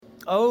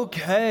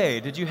Okay,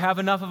 did you have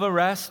enough of a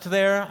rest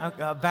there?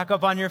 Back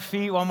up on your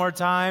feet one more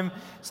time.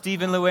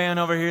 Steve and Luann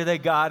over here, they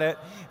got it.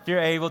 If you're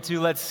able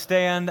to, let's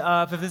stand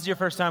up. If this is your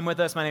first time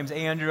with us, my name's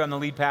Andrew. I'm the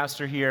lead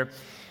pastor here.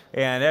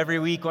 And every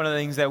week, one of the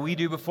things that we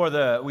do before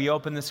we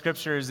open the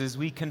scriptures is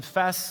we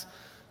confess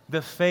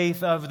the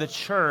faith of the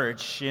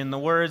church in the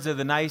words of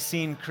the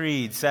Nicene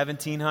Creed,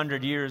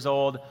 1,700 years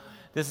old.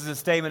 This is a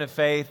statement of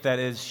faith that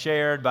is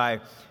shared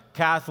by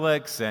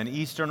Catholics and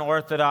Eastern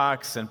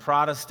Orthodox and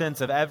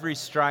Protestants of every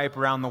stripe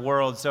around the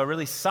world. So it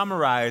really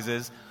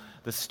summarizes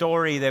the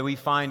story that we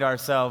find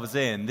ourselves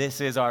in.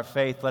 This is our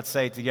faith. Let's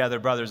say it together,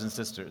 brothers and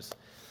sisters.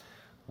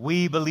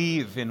 We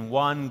believe in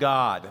one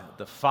God,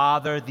 the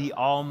Father, the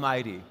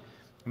Almighty,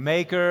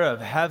 maker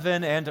of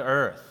heaven and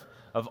earth,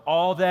 of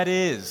all that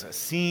is,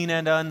 seen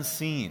and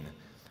unseen.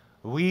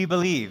 We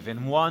believe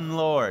in one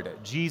Lord,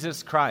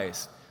 Jesus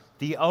Christ,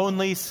 the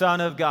only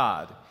Son of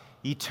God,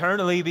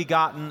 eternally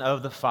begotten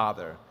of the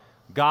Father,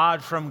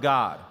 God from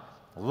God,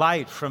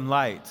 light from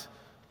light,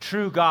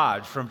 true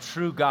God from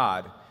true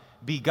God,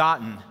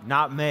 begotten,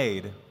 not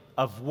made,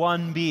 of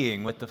one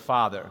being with the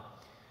Father.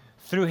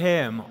 Through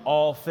him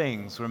all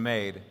things were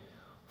made.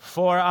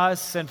 For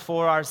us and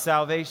for our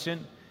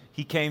salvation,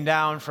 he came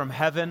down from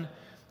heaven.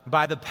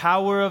 By the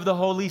power of the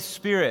Holy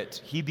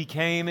Spirit, he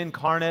became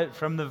incarnate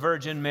from the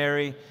Virgin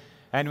Mary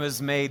and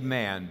was made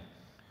man.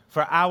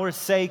 For our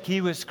sake,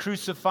 he was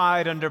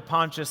crucified under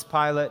Pontius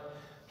Pilate.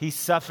 He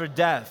suffered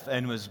death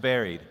and was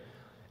buried.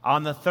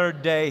 On the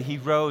third day, he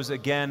rose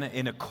again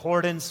in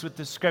accordance with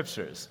the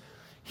Scriptures.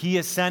 He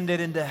ascended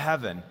into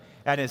heaven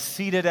and is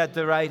seated at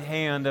the right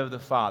hand of the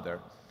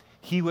Father.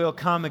 He will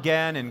come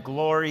again in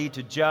glory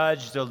to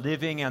judge the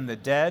living and the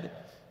dead,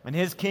 and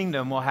his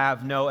kingdom will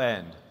have no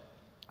end.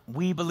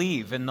 We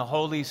believe in the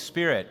Holy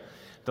Spirit,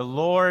 the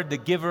Lord, the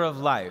giver of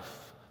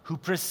life, who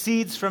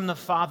proceeds from the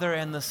Father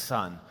and the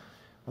Son.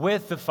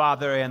 With the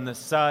Father and the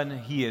Son,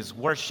 he is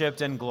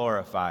worshiped and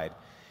glorified.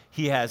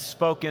 He has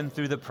spoken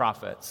through the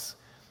prophets.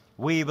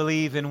 We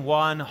believe in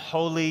one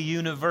holy,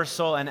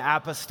 universal, and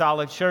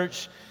apostolic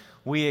church.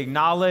 We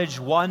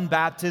acknowledge one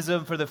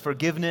baptism for the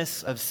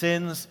forgiveness of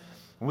sins.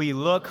 We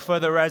look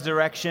for the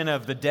resurrection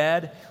of the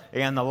dead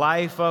and the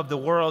life of the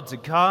world to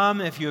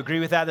come. If you agree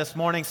with that this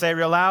morning, say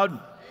real loud.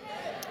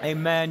 Amen.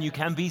 Amen. You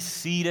can be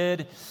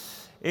seated.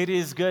 It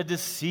is good to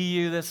see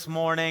you this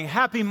morning.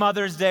 Happy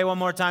Mother's Day one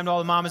more time to all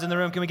the mamas in the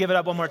room. Can we give it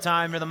up one more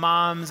time for the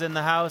moms in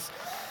the house?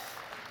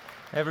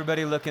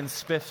 Everybody looking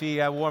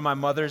spiffy. I wore my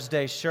Mother's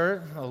Day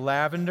shirt, a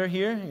lavender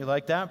here. You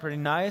like that? Pretty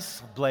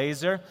nice.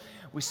 Blazer.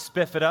 We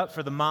spiff it up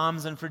for the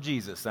moms and for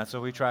Jesus. That's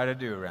what we try to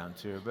do around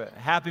here. But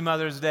happy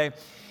Mother's Day.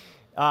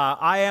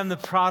 I am the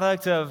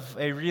product of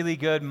a really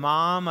good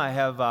mom. I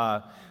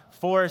have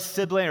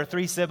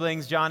three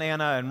siblings, John,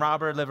 Anna, and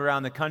Robert, live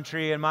around the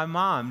country, and my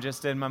mom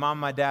and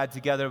my dad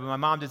together, but my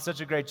mom did such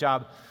a great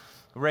job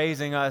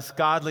raising us,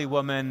 godly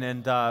woman,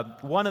 and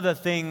one of the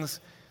things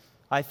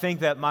I think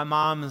that my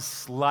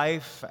mom's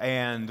life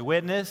and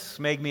witness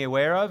make me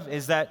aware of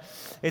is that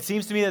it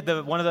seems to me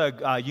that one of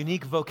the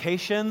unique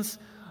vocations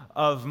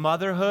of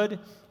motherhood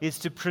is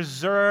to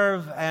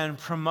preserve and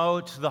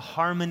promote the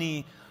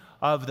harmony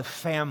of the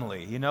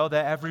family,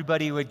 that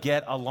everybody would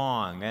get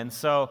along. And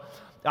so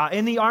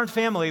in the Arndt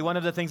family, one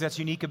of the things that's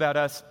unique about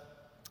us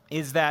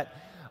is that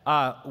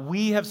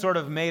we have sort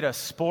of made a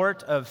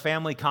sport of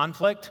family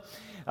conflict.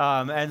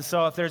 And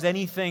so if there's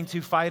anything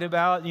to fight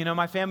about,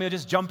 my family will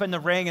just jump in the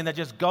ring and they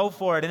just go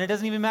for it. And it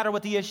doesn't even matter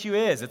what the issue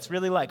is. It's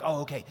really like,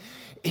 oh, okay,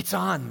 it's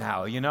on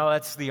now.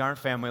 That's the Arndt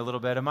family a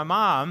little bit. And my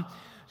mom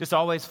just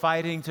always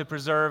fighting to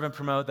preserve and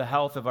promote the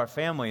health of our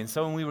family. And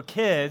so when we were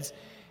kids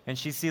and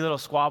she'd see little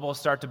squabbles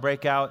start to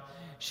break out,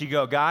 she'd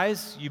go,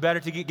 guys, you better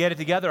get it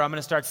together. I'm going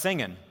to start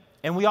singing.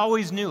 And we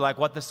always knew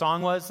what the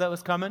song was that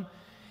was coming.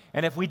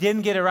 And if we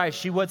didn't get it right,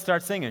 she would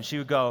start singing. She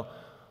would go,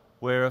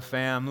 we're a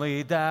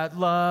family that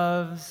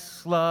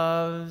loves,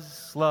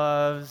 loves,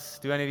 loves.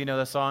 Do any of you know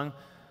the song?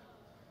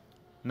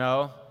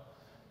 No?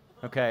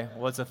 Okay,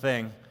 well, it's a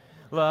thing.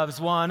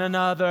 Loves one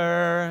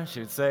another,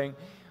 she would sing.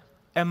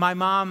 And my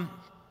mom,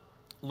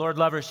 Lord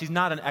love her, she's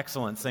not an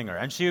excellent singer.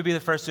 And she would be the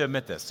first to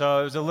admit this.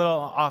 So it was a little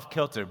off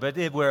kilter. But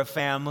we're a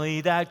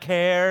family that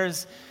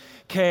cares,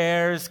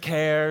 cares,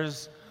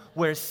 cares.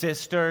 We're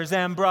sisters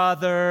and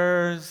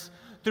brothers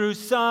through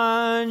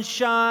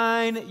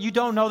sunshine. You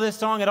don't know this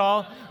song at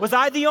all? Was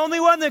I the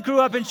only one that grew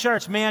up in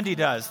church? Mandy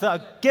does.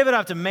 Give it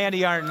up to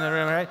Mandy Arndt in the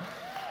room, right?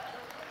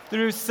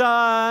 Through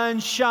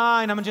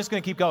sunshine. I'm just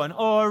going to keep going.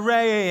 Or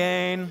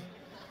rain.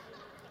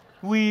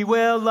 We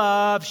will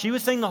love. She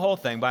was singing the whole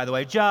thing, by the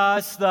way.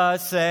 Just the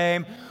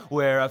same.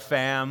 We're a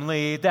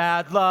family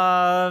that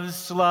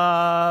loves,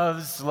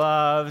 loves,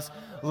 loves.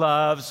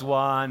 Loves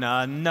one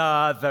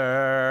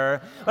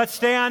another. Let's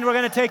stand. We're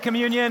going to take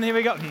communion. Here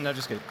we go. No,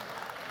 just kidding.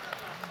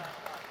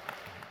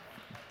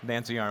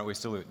 Nancy Arndt, we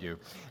salute you.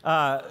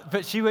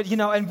 But she would,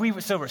 and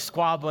we're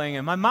squabbling,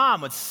 and my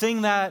mom would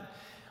sing that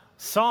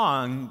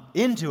song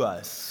into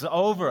us,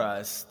 over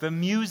us. The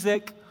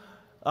music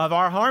of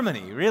our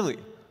harmony, really,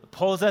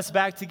 pulls us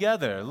back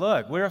together.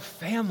 Look, we're a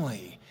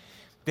family.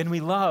 then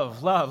we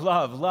love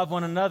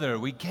one another.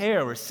 We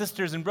care. We're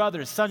sisters and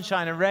brothers,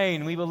 sunshine and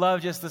rain. We will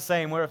love just the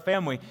same. We're a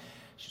family.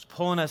 She's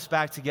pulling us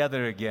back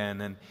together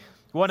again. And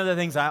one of the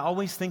things I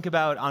always think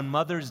about on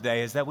Mother's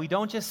Day is that we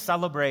don't just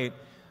celebrate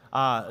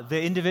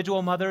the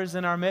individual mothers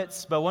in our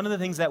midst, but one of the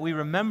things that we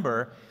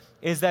remember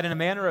is that in a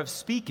manner of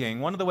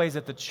speaking, one of the ways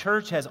that the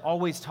church has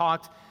always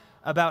talked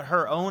about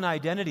her own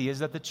identity is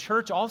that the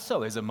church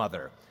also is a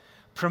mother,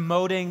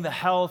 promoting the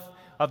health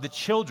of the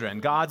children,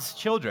 God's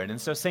children. And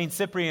so St.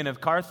 Cyprian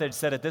of Carthage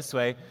said it this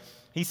way.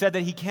 He said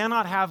that he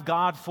cannot have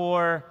God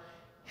for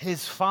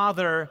his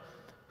father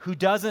who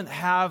doesn't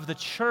have the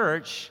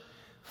church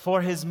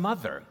for his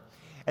mother.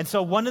 And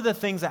so one of the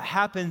things that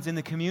happens in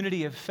the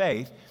community of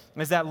faith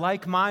is that,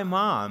 like my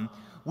mom,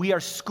 we are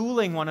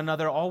schooling one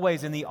another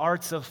always in the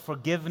arts of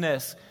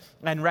forgiveness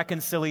and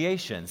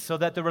reconciliation so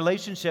that the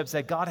relationships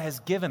that God has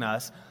given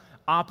us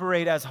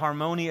operate as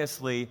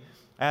harmoniously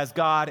as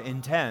God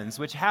intends,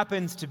 which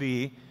happens to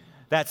be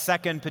that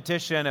second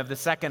petition of the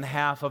second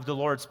half of the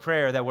Lord's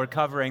Prayer that we're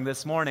covering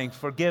this morning.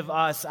 Forgive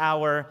us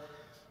our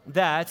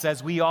debts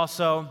as we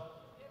also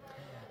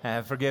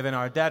have forgiven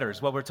our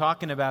debtors. What we're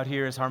talking about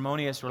here is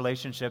harmonious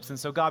relationships. And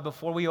so, God,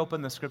 before we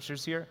open the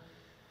scriptures here,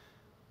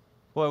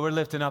 boy, we're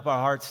lifting up our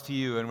hearts to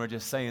you and we're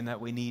just saying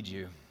that we need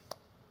you.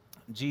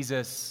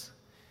 Jesus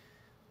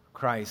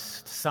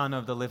Christ, Son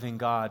of the living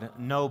God,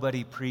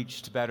 nobody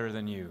preached better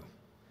than you.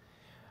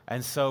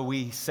 And so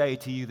we say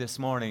to you this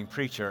morning,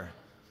 preacher,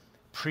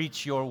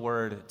 preach your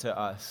word to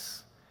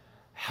us.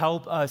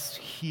 Help us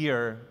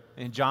hear.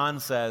 And John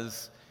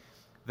says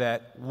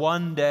that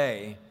one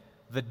day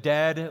the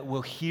dead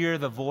will hear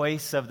the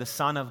voice of the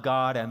Son of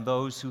God, and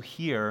those who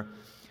hear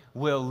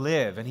will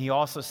live. And he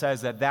also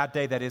says that that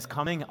day that is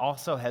coming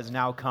also has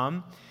now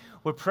come.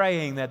 We're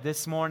praying that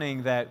this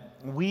morning that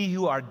we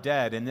who are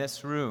dead in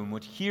this room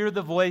would hear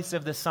the voice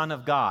of the Son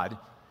of God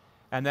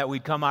and that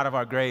we'd come out of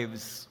our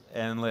graves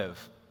and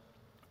live.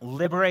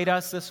 Liberate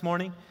us this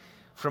morning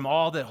from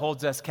all that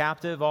holds us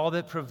captive, all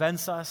that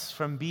prevents us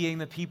from being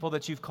the people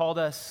that you've called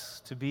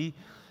us to be,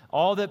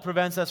 all that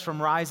prevents us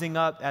from rising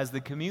up as the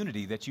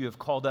community that you have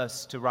called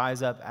us to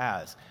rise up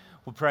as.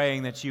 We're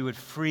praying that you would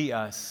free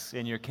us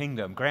in your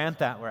kingdom. Grant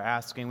that, we're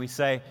asking. We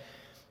say,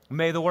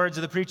 may the words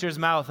of the preacher's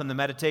mouth and the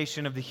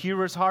meditation of the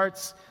hearers'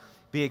 hearts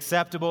be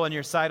acceptable in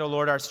your sight, O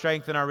Lord, our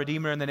strength and our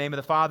Redeemer, in the name of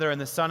the Father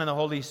and the Son and the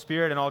Holy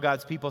Spirit, and all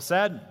God's people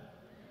said.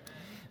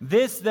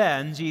 This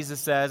then, Jesus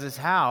says, is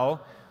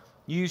how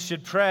you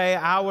should pray,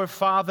 Our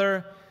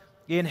Father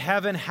in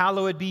heaven,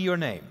 hallowed be your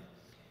name.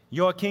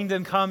 Your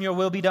kingdom come, your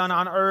will be done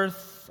on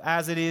earth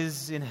as it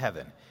is in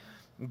heaven.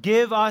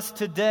 Give us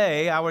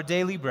today our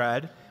daily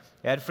bread,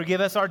 and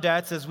forgive us our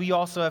debts as we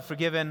also have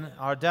forgiven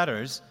our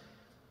debtors.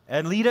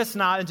 And lead us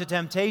not into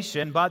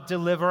temptation, but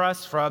deliver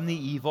us from the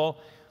evil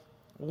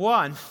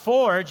one.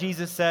 For,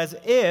 Jesus says,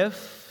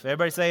 if,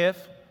 everybody say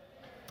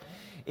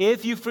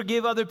if you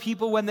forgive other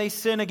people when they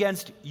sin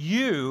against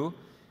you,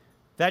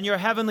 then your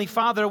heavenly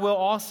Father will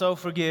also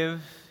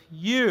forgive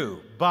you.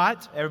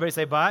 But, everybody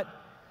say but,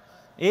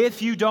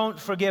 if you don't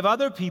forgive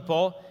other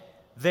people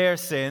their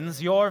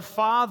sins, your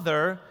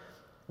Father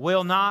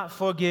will not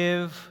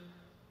forgive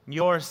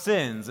your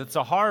sins. It's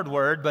a hard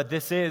word, but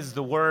this is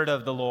the word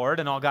of the Lord,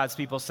 and all God's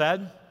people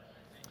said.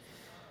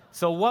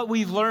 So what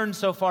we've learned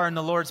so far in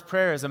the Lord's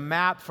Prayer is a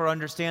map for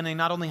understanding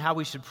not only how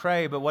we should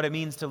pray, but what it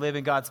means to live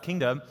in God's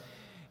kingdom,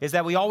 is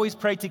that we always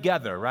pray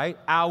together, right?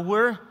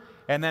 Our,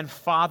 and then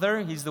Father.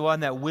 He's the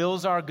one that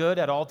wills our good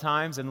at all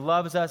times and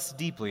loves us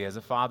deeply as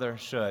a father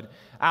should.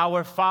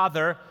 Our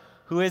Father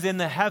who is in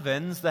the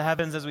heavens,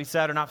 as we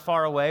said, are not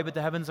far away, but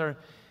the heavens are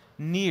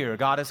near.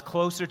 God is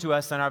closer to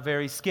us than our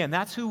very skin.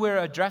 That's who we're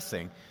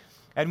addressing.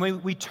 And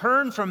when we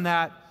turn from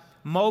that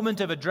moment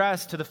of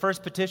address to the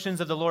first petitions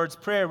of the Lord's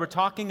Prayer, we're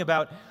talking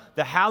about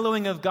the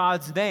hallowing of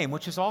God's name,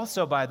 which is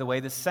also, by the way,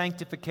 the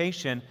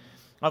sanctification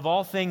of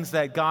all things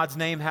that God's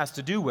name has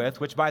to do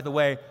with, which, by the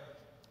way,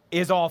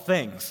 is all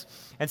things.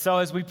 And so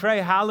as we pray,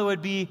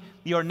 hallowed be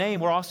your name,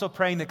 we're also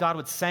praying that God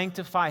would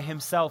sanctify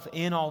himself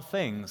in all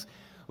things,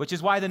 which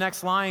is why the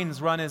next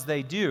lines run as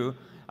they do.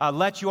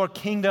 Let your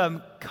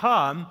kingdom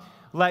come,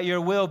 let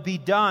your will be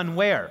done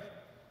where?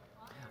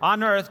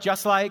 On earth,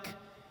 just like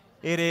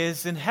it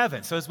is in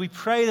heaven. So as we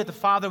pray that the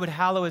Father would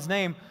hallow his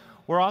name,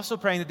 we're also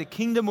praying that the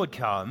kingdom would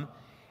come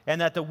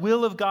and that the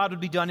will of God would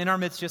be done in our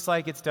midst just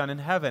like it's done in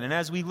heaven. And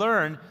as we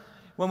learn,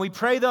 when we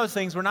pray those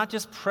things, we're not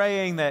just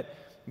praying that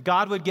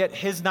God would get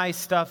his nice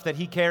stuff that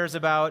he cares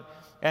about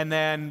and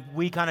then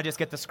we kind of just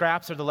get the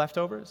scraps or the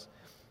leftovers.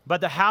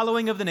 But the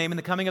hallowing of the name and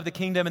the coming of the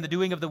kingdom and the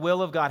doing of the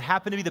will of God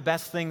happen to be the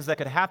best things that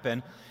could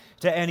happen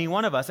to any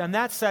one of us. And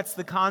that sets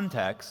the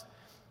context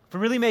for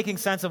really making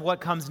sense of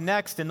what comes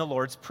next in the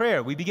Lord's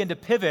Prayer. We begin to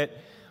pivot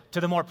to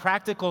the more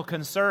practical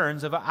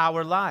concerns of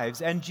our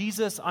lives. And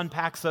Jesus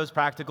unpacks those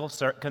practical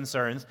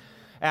concerns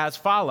as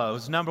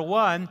follows. Number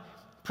one,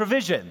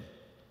 provision.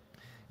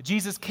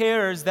 Jesus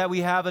cares that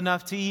we have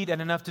enough to eat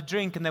and enough to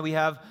drink and that we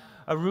have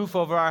a roof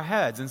over our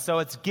heads. And so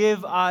it's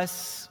give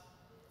us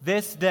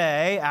this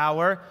day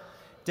our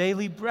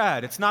daily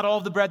bread. It's not all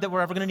of the bread that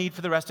we're ever going to need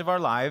for the rest of our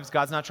lives.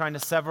 God's not trying to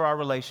sever our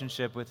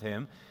relationship with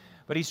him,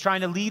 but he's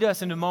trying to lead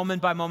us into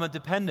moment-by-moment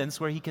dependence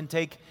where he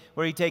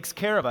takes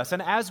care of us.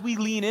 And as we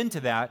lean into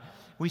that,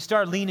 we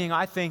start leaning,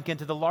 I think,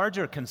 into the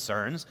larger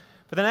concerns.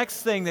 But the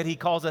next thing that he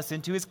calls us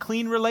into is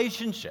clean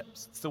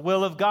relationships. It's the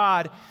will of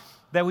God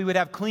that we would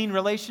have clean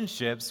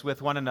relationships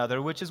with one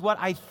another, which is what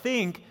I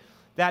think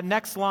that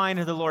next line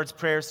of the Lord's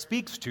Prayer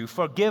speaks to.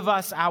 Forgive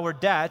us our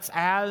debts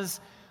as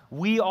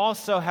we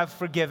also have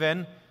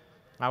forgiven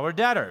our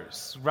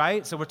debtors,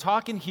 right? So we're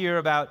talking here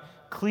about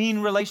clean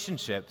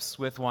relationships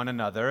with one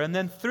another. And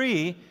then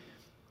 3,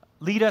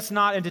 lead us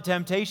not into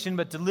temptation,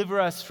 but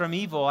deliver us from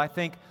evil, I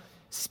think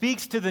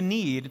speaks to the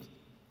need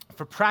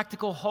for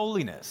practical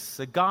holiness,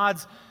 that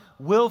God's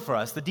will for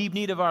us, the deep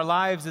need of our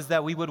lives is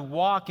that we would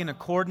walk in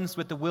accordance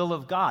with the will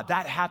of God.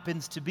 That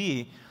happens to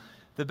be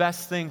the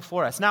best thing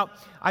for us. Now,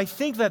 I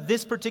think that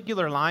this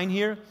particular line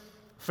here,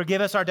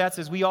 forgive us our debts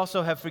as we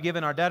also have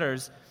forgiven our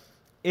debtors,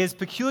 is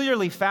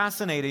peculiarly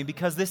fascinating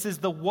because this is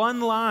the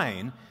one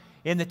line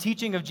in the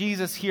teaching of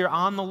Jesus here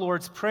on the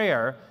Lord's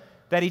Prayer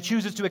that he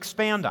chooses to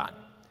expand on.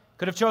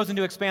 Could have chosen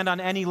to expand on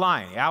any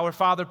line, our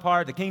Father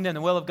part, the kingdom,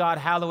 the will of God,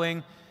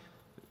 hallowing,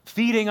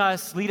 feeding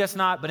us, lead us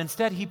not, but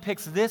instead he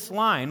picks this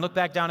line. Look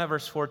back down at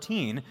verse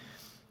 14.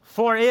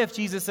 For if,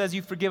 Jesus says,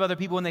 you forgive other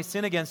people when they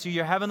sin against you,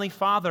 your heavenly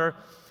Father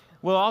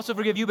will also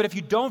forgive you. But if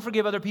you don't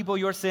forgive other people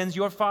your sins,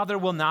 your Father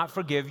will not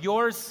forgive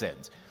your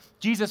sins.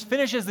 Jesus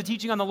finishes the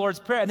teaching on the Lord's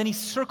Prayer, and then he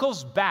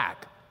circles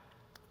back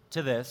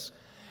to this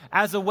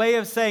as a way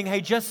of saying,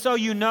 hey, just so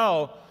you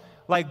know,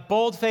 like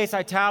boldface,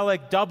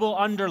 italic, double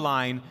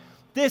underline,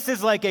 this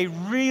is like a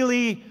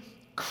really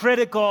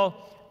critical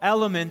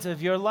element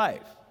of your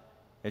life.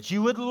 That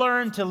you would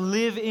learn to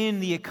live in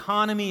the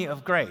economy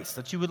of grace,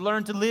 that you would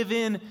learn to live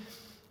in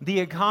the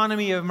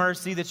economy of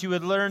mercy, that you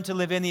would learn to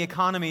live in the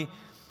economy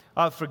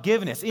of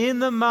forgiveness. In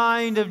the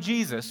mind of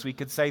Jesus, we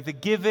could say, the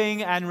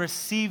giving and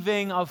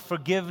receiving of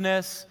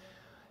forgiveness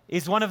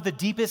is one of the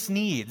deepest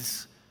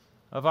needs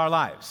of our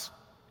lives.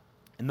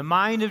 In the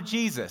mind of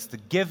Jesus, the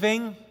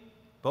giving,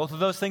 both of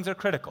those things are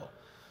critical.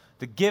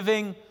 The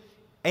giving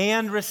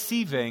and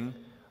receiving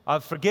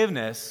of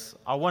forgiveness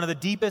are one of the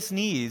deepest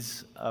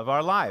needs of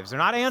our lives. They're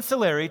not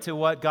ancillary to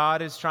what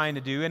God is trying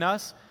to do in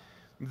us.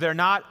 They're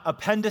not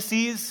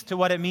appendices to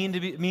what it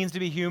means to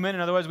be human. In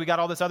other words, we got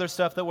all this other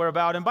stuff that we're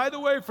about. And by the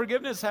way,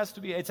 forgiveness has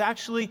to be, it's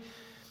actually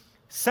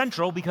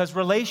central because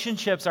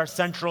relationships are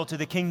central to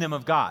the kingdom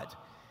of God.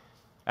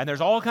 And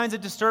there's all kinds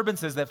of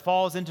disturbances that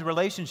falls into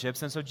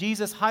relationships. And so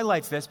Jesus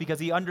highlights this because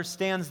he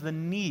understands the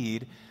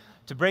need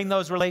to bring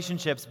those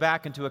relationships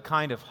back into a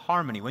kind of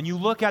harmony. When you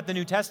look at the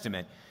New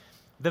Testament,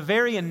 the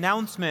very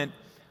announcement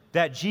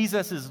that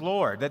Jesus is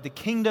Lord, that the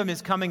kingdom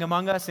is coming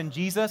among us in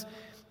Jesus,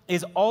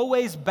 is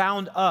always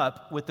bound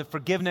up with the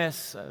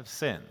forgiveness of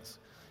sins.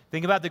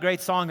 Think about the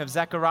great song of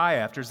Zechariah.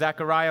 After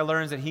Zechariah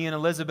learns that he and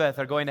Elizabeth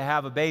are going to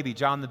have a baby,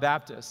 John the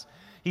Baptist,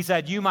 he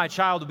said, you, my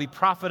child, will be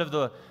prophet of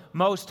the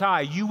Most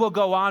High. You will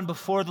go on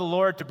before the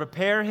Lord to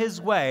prepare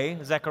his way,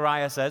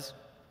 Zechariah says,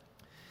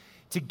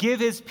 to give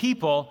his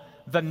people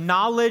the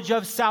knowledge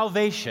of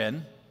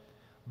salvation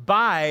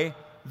by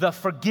the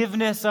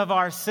forgiveness of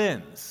our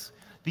sins,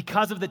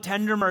 because of the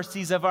tender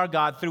mercies of our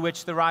God, through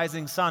which the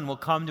rising sun will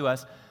come to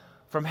us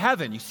from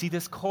heaven. You see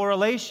this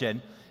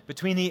correlation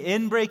between the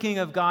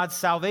inbreaking of God's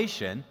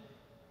salvation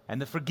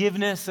and the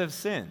forgiveness of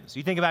sins.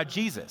 You think about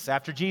Jesus.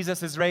 After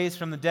Jesus is raised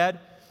from the dead,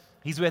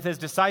 he's with his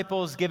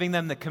disciples, giving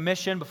them the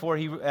commission before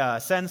he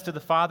ascends to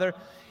the Father.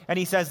 And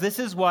he says, this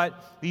is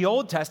what the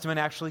Old Testament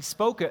actually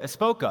spoke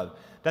of,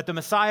 that the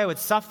Messiah would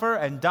suffer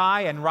and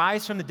die and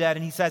rise from the dead.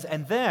 And he says,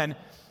 and then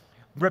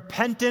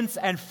repentance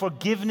and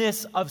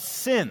forgiveness of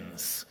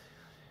sins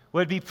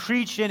would be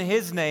preached in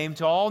his name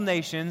to all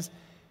nations,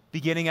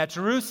 beginning at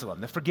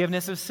Jerusalem. The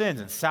forgiveness of sins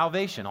and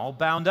salvation all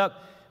bound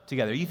up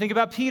together. You think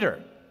about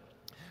Peter.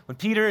 When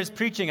Peter is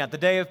preaching at the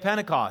day of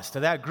Pentecost to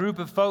that group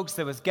of folks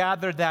that was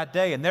gathered that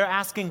day, and they're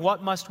asking,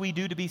 what must we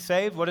do to be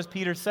saved? What does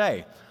Peter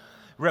say?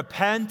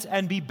 Repent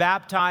and be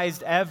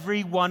baptized,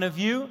 every one of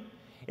you,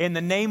 in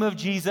the name of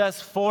Jesus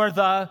for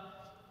the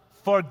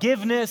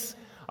forgiveness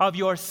of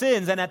your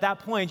sins. And at that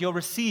point, you'll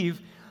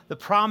receive the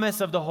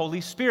promise of the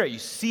Holy Spirit. You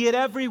see it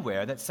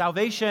everywhere, that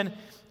salvation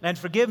and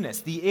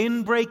forgiveness, the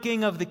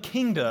inbreaking of the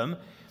kingdom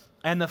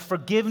and the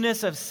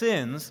forgiveness of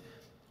sins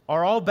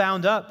are all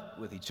bound up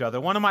with each other.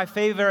 One of my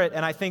favorite,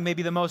 and I think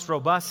maybe the most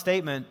robust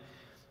statement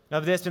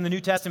of this in the New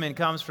Testament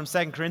comes from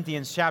 2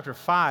 Corinthians chapter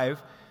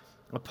 5.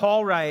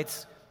 Paul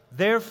writes,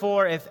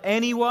 therefore, if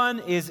anyone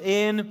is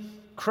in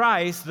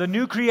Christ, the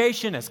new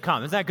creation has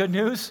come. Isn't that good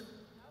news?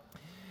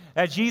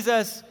 That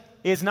Jesus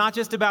is not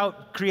just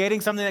about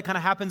creating something that kind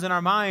of happens in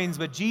our minds,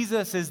 but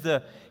Jesus is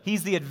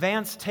he's the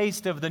advanced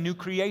taste of the new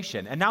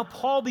creation. And now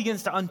Paul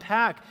begins to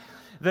unpack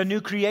the new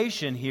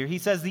creation here. He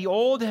says, the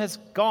old has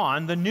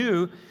gone, the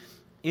new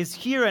is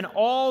here, and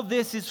all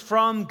this is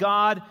from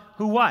God,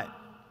 who what?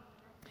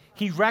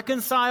 He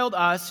reconciled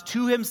us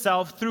to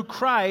himself through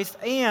Christ,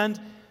 and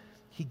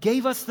he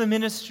gave us the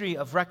ministry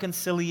of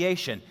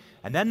reconciliation.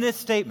 And then this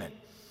statement,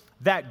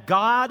 that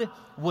God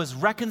was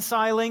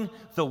reconciling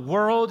the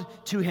world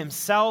to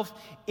himself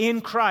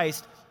in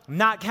Christ,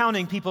 not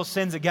counting people's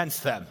sins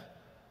against them.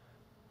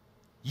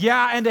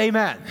 Yeah and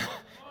amen.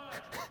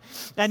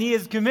 And he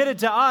has committed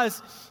to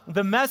us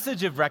the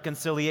message of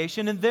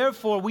reconciliation, and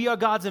therefore we are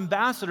God's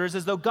ambassadors,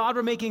 as though God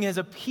were making his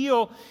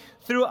appeal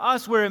through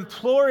us. We're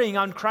imploring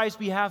on Christ's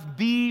behalf,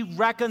 be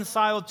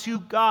reconciled to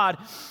God.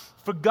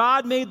 For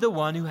God made the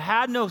one who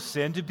had no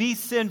sin to be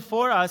sin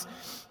for us,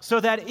 so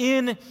that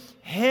in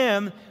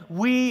him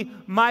we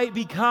might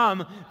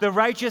become the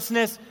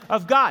righteousness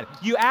of God.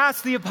 You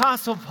ask the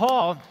Apostle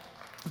Paul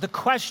the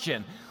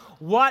question,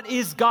 what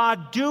is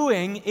God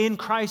doing in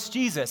Christ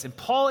Jesus? And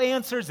Paul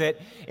answers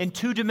it in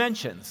two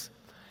dimensions.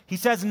 He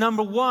says,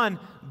 number one,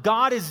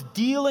 God is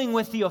dealing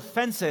with the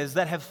offenses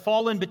that have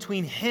fallen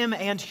between him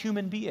and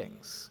human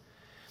beings,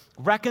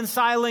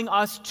 reconciling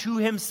us to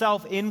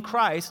himself in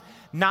Christ,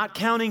 not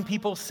counting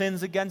people's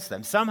sins against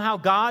them. Somehow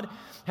God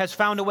has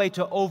found a way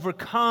to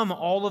overcome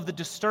all of the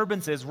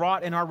disturbances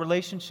wrought in our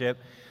relationship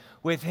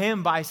with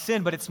him by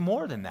sin, but it's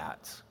more than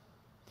that.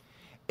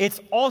 It's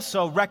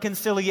also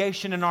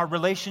reconciliation in our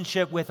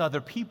relationship with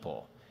other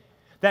people.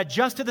 That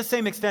just to the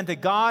same extent that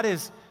God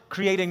is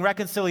creating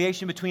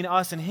reconciliation between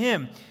us and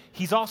him,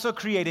 he's also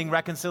creating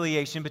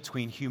reconciliation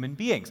between human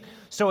beings.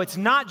 So it's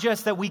not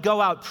just that we go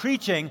out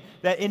preaching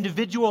that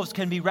individuals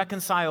can be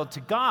reconciled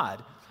to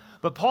God,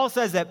 but Paul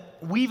says that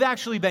we've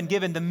actually been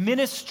given the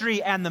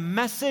ministry and the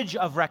message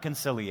of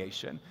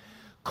reconciliation,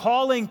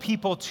 calling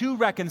people to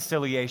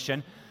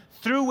reconciliation,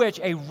 through which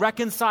a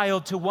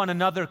reconciled to one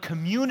another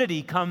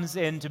community comes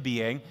into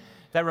being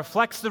that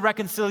reflects the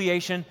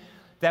reconciliation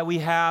that we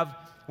have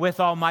with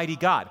Almighty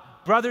God.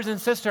 Brothers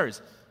and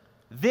sisters,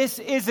 this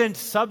isn't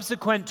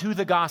subsequent to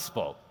the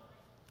gospel.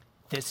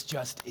 This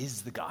just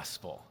is the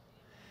gospel.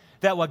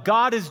 That what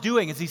God is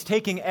doing is he's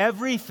taking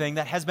everything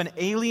that has been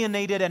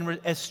alienated and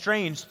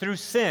estranged through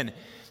sin,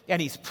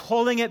 and he's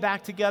pulling it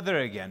back together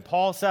again.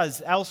 Paul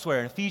says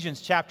elsewhere in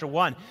Ephesians chapter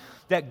 1,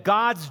 that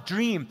God's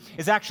dream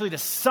is actually to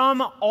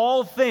sum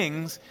all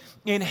things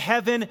in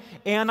heaven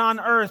and on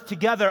earth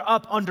together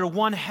up under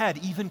one head,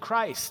 even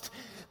Christ.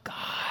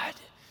 God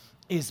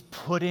is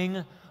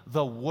putting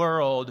the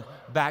world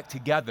back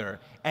together,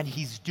 and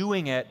he's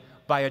doing it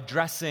by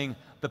addressing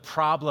the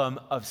problem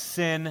of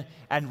sin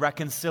and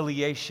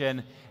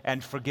reconciliation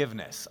and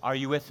forgiveness. Are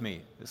you with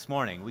me this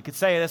morning? We could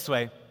say it this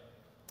way,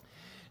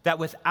 that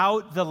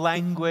without the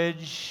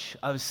language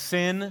of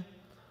sin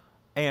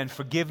and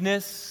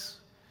forgiveness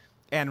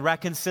and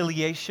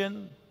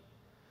reconciliation,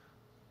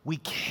 we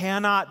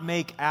cannot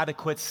make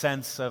adequate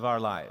sense of our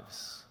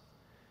lives.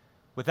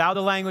 Without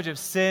the language of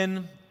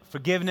sin,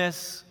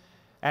 forgiveness,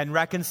 and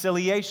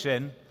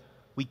reconciliation,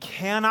 we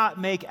cannot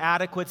make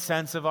adequate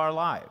sense of our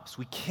lives.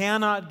 We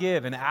cannot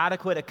give an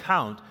adequate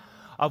account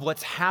of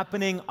what's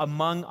happening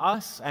among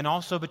us and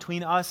also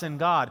between us and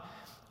God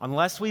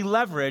unless we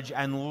leverage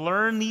and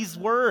learn these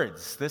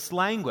words, this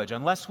language,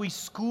 unless we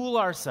school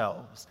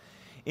ourselves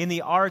in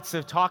the arts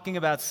of talking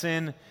about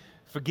sin,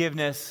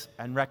 forgiveness,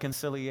 and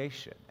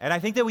reconciliation. And I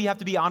think that we have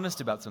to be honest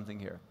about something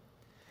here.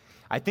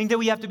 I think that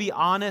we have to be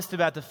honest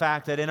about the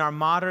fact that in our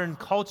modern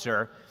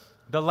culture,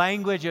 the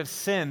language of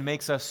sin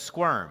makes us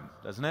squirm,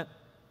 doesn't it?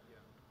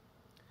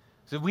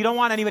 So we don't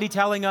want anybody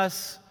telling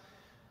us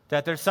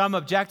that there's some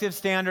objective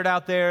standard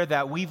out there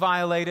that we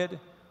violated.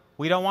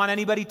 We don't want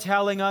anybody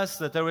telling us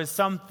that there was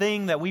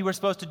something that we were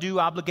supposed to do,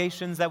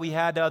 obligations that we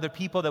had to other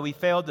people that we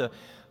failed to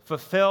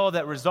fulfill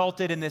that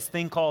resulted in this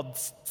thing called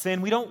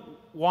sin. We don't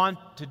want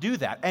to do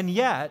that. And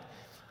yet,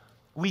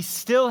 we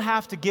still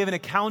have to give an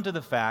account of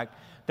the fact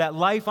that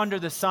life under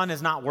the sun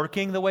is not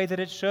working the way that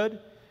it should.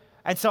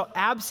 And so,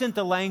 absent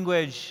the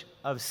language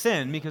of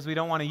sin, because we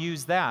don't want to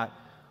use that,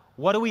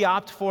 what do we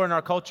opt for in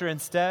our culture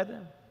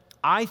instead?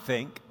 I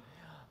think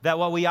that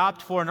what we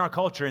opt for in our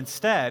culture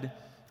instead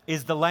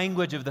is the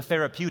language of the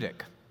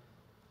therapeutic.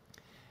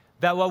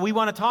 That what we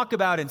want to talk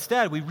about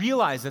instead, we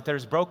realize that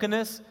there's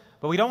brokenness,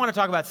 but we don't want to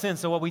talk about sin.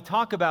 So what we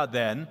talk about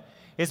then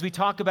is we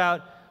talk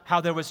about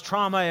how there was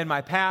trauma in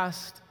my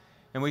past,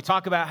 and we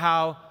talk about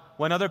how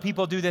when other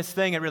people do this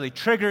thing, it really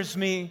triggers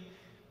me.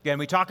 And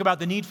we talk about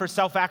the need for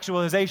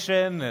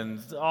self-actualization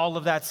and all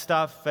of that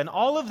stuff. And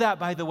all of that,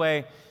 by the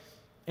way,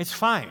 is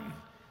fine.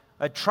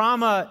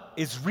 Trauma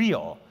is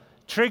real.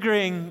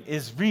 Triggering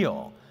is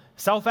real.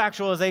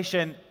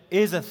 Self-actualization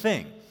is a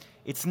thing.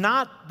 It's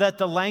not that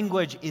the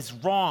language is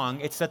wrong.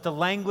 It's that the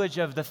language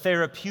of the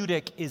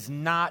therapeutic is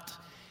not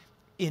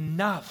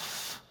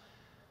enough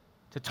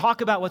to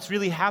talk about what's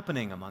really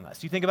happening among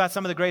us. You think about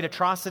some of the great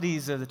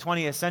atrocities of the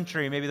 20th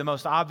century, maybe the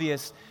most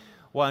obvious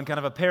one, kind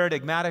of a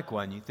paradigmatic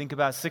one. You think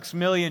about 6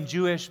 million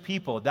Jewish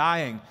people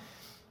dying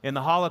in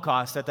the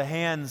Holocaust at the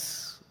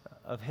hands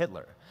of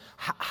Hitler.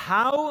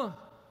 How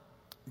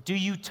do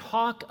you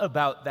talk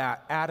about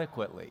that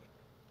adequately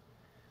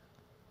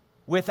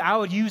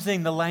without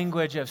using the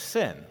language of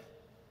sin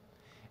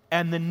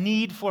and the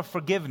need for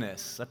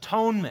forgiveness,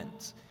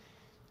 atonement,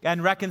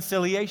 and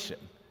reconciliation?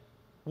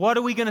 What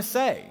are we going to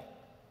say?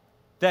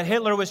 That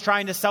Hitler was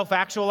trying to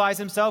self-actualize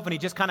himself and he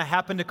just kind of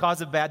happened to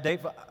cause a bad day?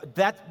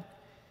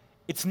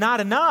 it's not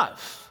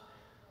enough.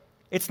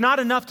 It's not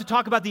enough to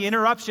talk about the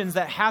interruptions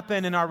that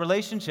happen in our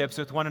relationships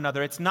with one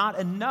another. It's not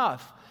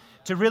enough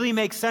to really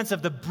make sense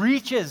of the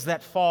breaches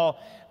that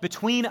fall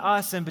between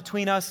us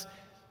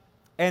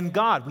and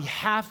God. We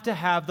have to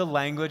have the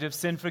language of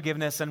sin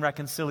forgiveness and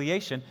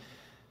reconciliation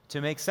to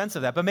make sense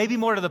of that. But maybe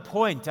more to the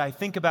point, I've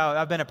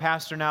been a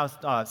pastor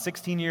now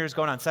 16 years,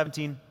 going on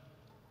 17.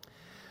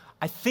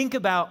 I think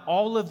about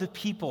all of the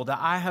people that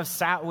I have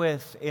sat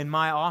with in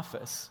my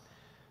office,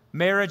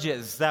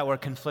 marriages that were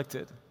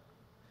conflicted,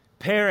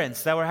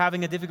 parents that were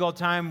having a difficult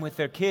time with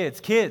their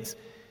kids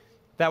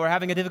that were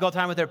having a difficult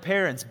time with their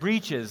parents,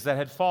 breaches that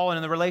had fallen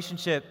in the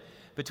relationship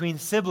between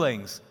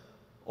siblings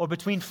or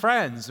between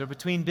friends or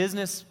between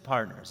business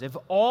partners. If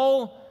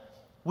all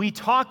we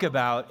talk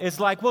about is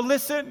like, well,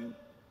 listen,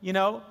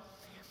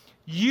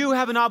 you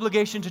have an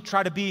obligation to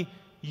try to be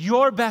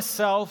your best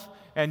self,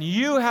 and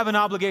you have an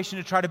obligation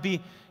to try to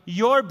be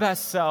your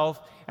best self,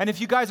 and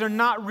if you guys are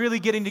not really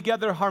getting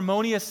together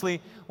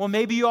harmoniously, well,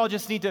 maybe you all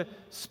just need to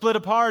split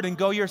apart and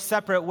go your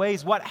separate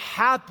ways. What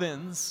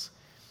happens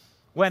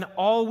when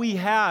all we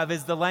have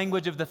is the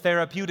language of the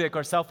therapeutic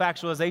or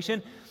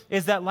self-actualization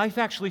is that life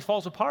actually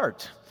falls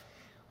apart.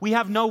 We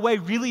have no way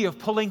really of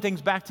pulling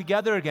things back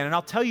together again. And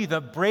I'll tell you,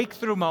 the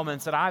breakthrough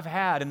moments that I've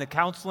had in the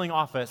counseling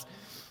office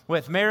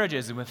with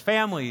marriages and with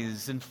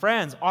families and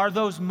friends are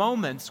those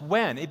moments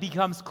when it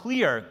becomes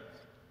clear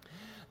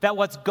that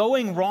what's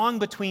going wrong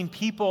between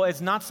people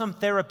is not some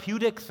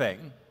therapeutic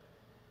thing,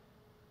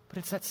 but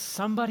it's that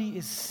somebody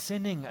is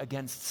sinning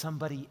against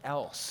somebody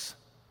else.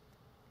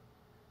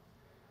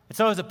 And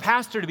so as a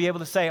pastor, to be able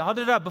to say, hold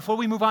it up, before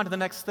we move on to the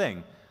next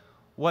thing,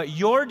 what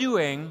you're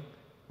doing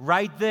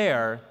right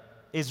there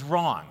is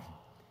wrong.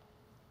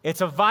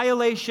 It's a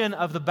violation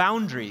of the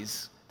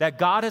boundaries that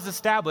God has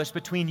established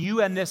between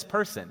you and this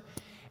person.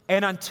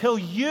 And until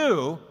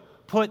you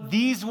put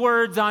these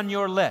words on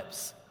your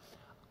lips,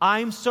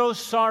 I'm so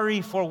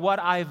sorry for what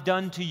I've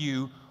done to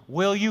you,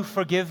 will you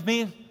forgive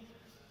me?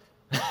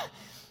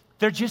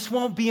 There just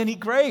won't be any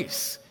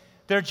grace.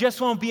 There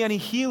just won't be any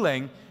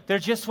healing. There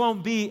just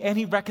won't be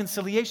any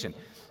reconciliation.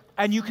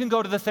 And you can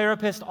go to the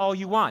therapist all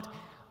you want.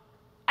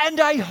 And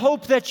I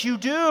hope that you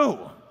do.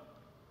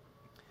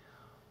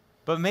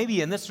 But maybe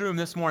in this room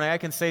this morning, I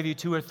can save you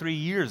 2 or 3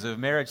 years of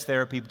marriage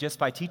therapy just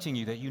by teaching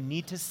you that you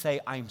need to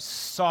say, I'm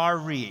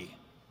sorry.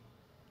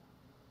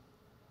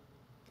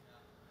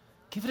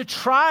 Give it a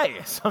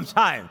try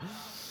sometime.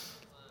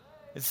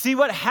 See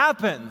what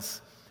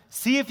happens.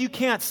 See if you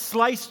can't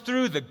slice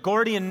through the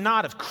Gordian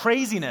knot of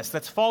craziness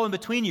that's fallen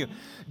between you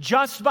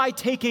just by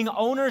taking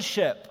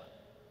ownership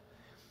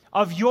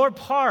of your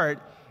part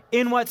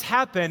in what's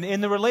happened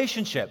in the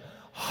relationship,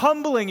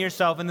 humbling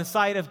yourself in the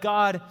sight of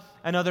God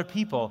and other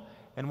people,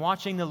 and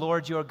watching the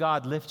Lord your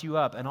God lift you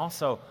up, and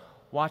also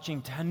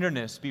watching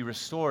tenderness be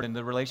restored in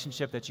the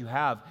relationship that you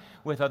have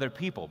with other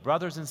people.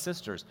 Brothers and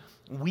sisters,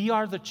 we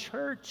are the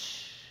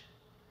church,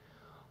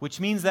 which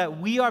means that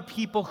we are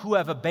people who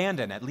have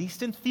abandoned, at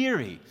least in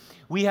theory,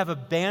 we have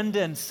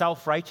abandoned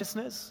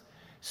self-righteousness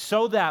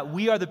so that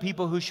we are the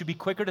people who should be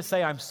quicker to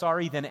say, I'm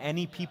sorry, than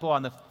any people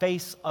on the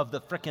face of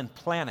the frickin'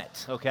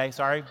 planet. Okay,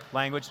 sorry,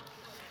 language.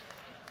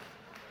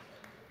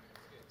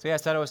 So yeah, I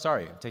said I was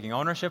sorry. I'm taking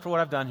ownership for what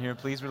I've done here.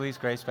 Please release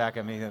grace back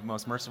at me, the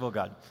most merciful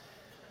God.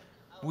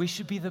 We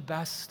should be the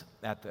best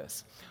at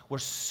this. We're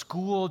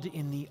schooled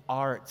in the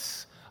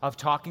arts of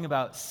talking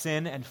about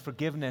sin and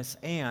forgiveness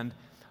and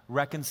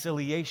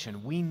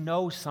reconciliation. We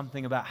know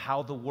something about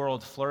how the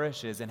world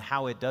flourishes and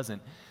how it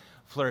doesn't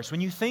flourish.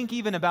 When you think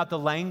even about the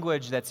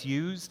language that's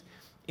used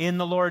in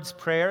the Lord's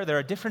Prayer, there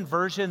are different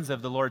versions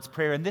of the Lord's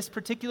Prayer. In this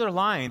particular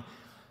line,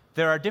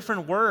 there are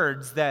different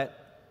words that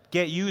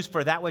get used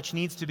for that which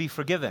needs to be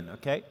forgiven,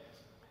 okay?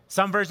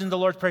 Some versions of the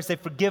Lord's Prayer say,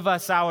 forgive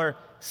us our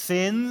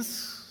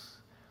sins.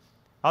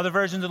 Other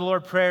versions of the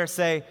Lord's Prayer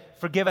say,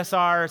 forgive us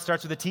our,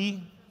 starts with a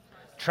T,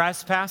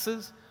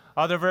 trespasses.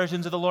 Other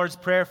versions of the Lord's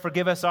Prayer,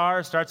 forgive us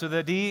our, starts with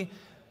a D.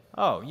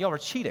 Oh, y'all were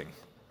cheating.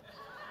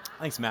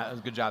 Thanks, Matt. That was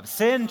a good job.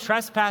 Sin,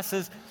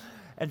 trespasses,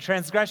 and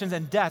transgressions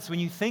and deaths. When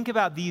you think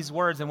about these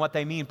words and what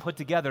they mean put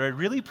together, it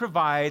really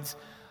provides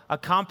a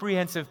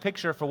comprehensive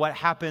picture for what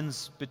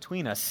happens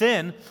between us.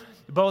 Sin,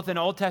 both in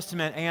Old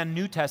Testament and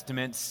New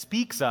Testament,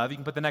 speaks of, you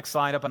can put the next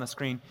slide up on the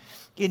screen,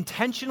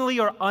 intentionally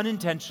or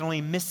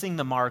unintentionally missing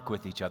the mark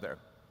with each other.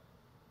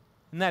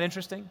 Isn't that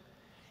interesting?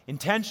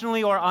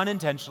 Intentionally or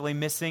unintentionally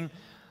missing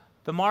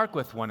the mark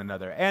with one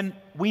another. And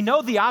we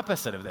know the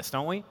opposite of this,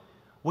 don't we?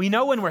 We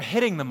know when we're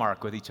hitting the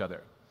mark with each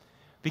other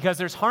because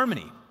there's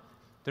harmony,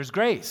 there's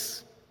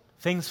grace,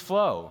 things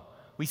flow.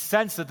 We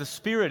sense that the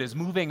Spirit is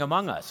moving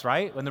among us,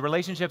 right? When the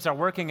relationships are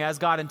working as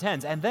God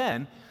intends. And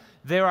then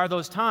there are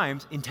those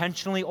times,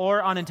 intentionally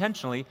or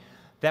unintentionally,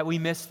 that we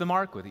miss the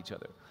mark with each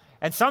other.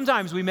 And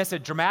sometimes we miss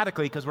it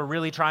dramatically because we're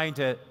really trying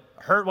to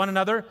hurt one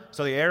another,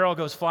 so the arrow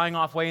goes flying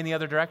off way in the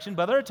other direction.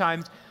 But other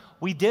times,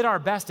 we did our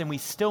best and we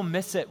still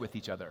miss it with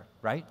each other,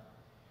 right?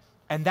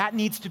 And that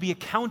needs to be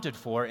accounted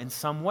for in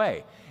some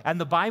way. And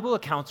the Bible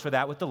accounts for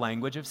that with the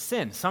language of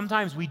sin.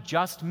 Sometimes we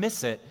just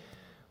miss it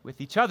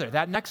with each other.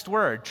 That next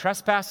word,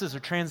 trespasses or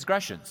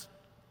transgressions,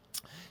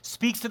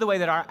 speaks to the way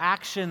that our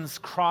actions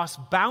cross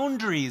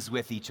boundaries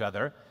with each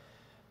other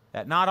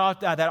that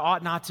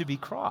ought not to be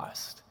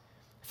crossed.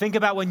 Think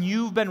about when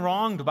you've been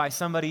wronged by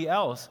somebody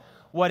else.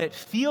 What it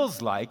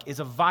feels like is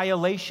a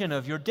violation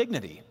of your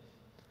dignity,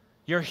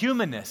 your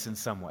humanness in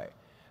some way.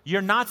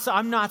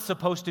 I'm not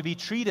supposed to be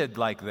treated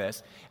like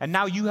this, and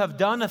now you have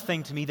done a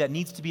thing to me that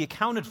needs to be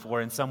accounted for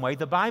in some way.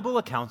 The Bible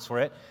accounts for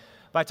it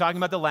by talking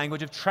about the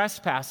language of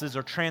trespasses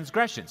or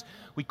transgressions.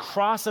 We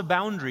cross a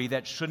boundary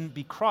that shouldn't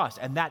be crossed,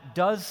 and that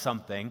does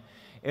something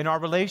in our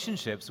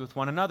relationships with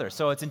one another.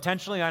 So it's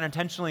intentionally,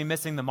 unintentionally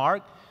missing the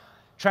mark.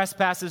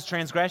 Trespasses,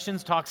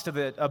 transgressions talks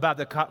about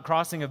the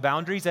crossing of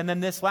boundaries. And then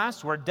this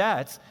last word,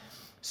 debts,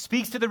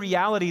 speaks to the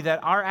reality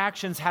that our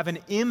actions have an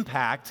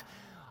impact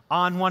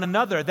on one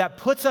another that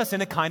puts us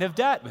in a kind of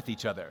debt with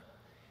each other.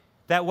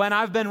 That when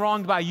I've been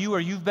wronged by you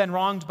or you've been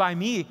wronged by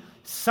me,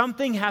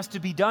 something has to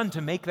be done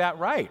to make that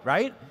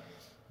right?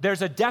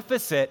 There's a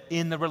deficit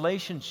in the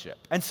relationship.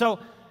 And so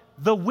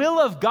the will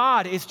of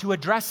God is to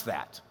address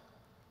that.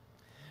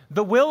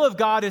 The will of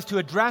God is to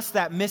address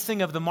that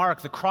missing of the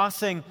mark, the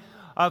crossing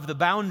of the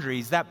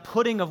boundaries, that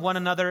putting of one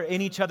another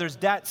in each other's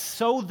debt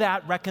so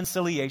that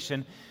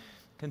reconciliation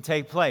can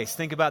take place.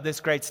 Think about this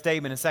great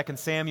statement in 2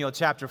 Samuel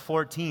chapter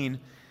 14.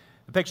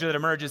 The picture that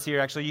emerges here,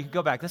 actually, you can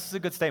go back. This is a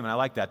good statement. I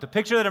like that. The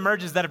picture that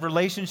emerges that of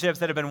relationships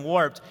that have been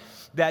warped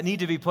that need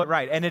to be put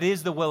right. And it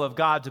is the will of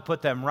God to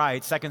put them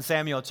right. 2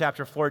 Samuel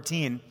chapter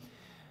 14.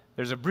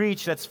 There's a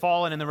breach that's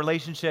fallen in the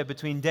relationship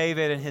between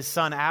David and his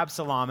son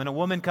Absalom. And a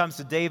woman comes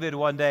to David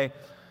one day,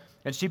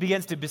 and she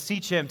begins to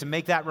beseech him to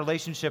make that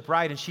relationship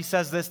right. And she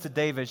says this to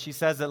David. She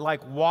says that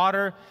like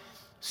water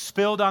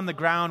spilled on the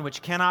ground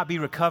which cannot be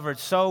recovered,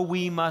 so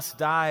we must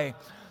die.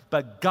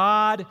 But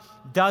God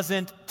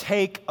doesn't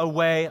take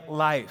away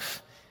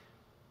life.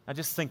 Now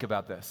just think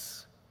about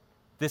this.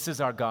 This is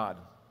our God.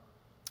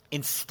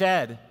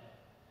 Instead,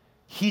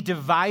 he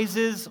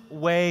devises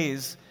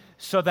ways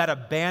so that a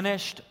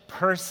banished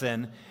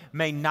person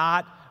may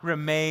not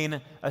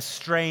remain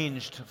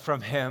estranged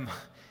from him.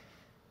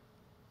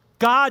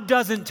 God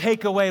doesn't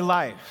take away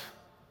life.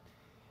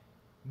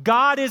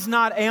 God is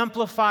not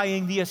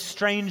amplifying the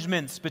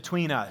estrangements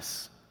between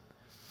us.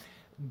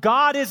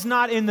 God is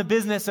not in the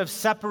business of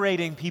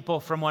separating people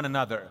from one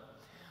another.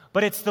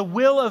 But it's the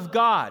will of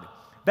God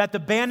that the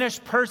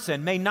banished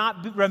person may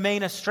not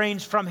remain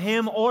estranged from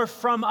him or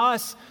from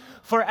us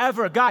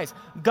forever. Guys,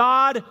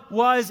 God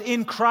was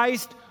in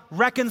Christ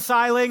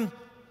reconciling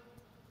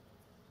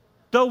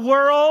the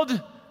world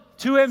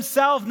to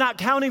himself, not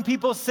counting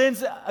people's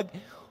sins.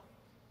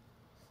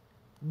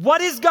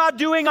 What is God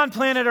doing on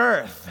planet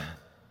Earth?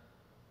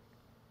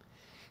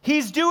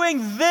 He's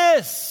doing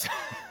this.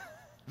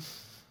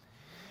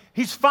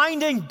 He's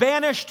finding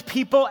banished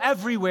people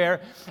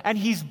everywhere, and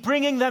he's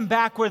bringing them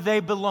back where they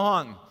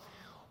belong.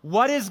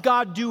 What is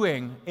God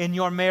doing in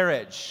your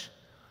marriage?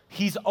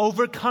 He's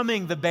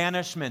overcoming the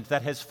banishment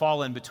that has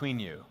fallen between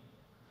you.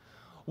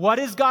 What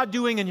is God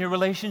doing in your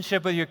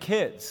relationship with your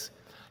kids?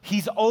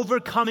 He's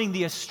overcoming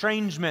the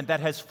estrangement that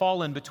has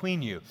fallen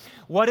between you.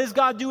 What is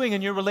God doing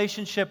in your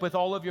relationship with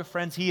all of your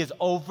friends? He is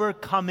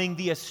overcoming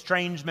the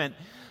estrangement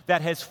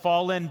that has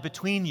fallen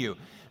between you.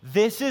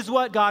 This is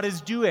what God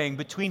is doing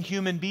between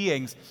human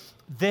beings,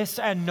 this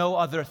and no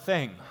other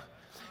thing.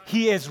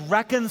 He is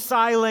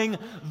reconciling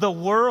the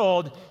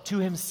world to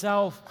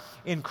himself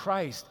in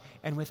Christ.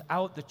 And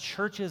without the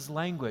church's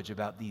language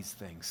about these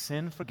things,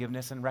 sin,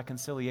 forgiveness, and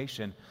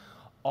reconciliation,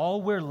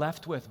 all we're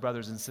left with,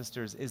 brothers and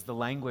sisters, is the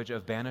language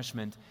of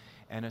banishment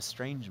and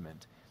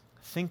estrangement.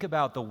 Think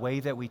about the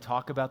way that we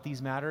talk about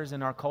these matters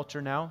in our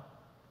culture now.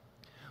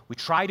 We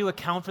try to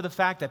account for the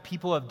fact that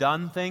people have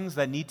done things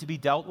that need to be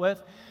dealt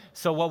with.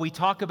 So what we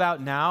talk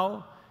about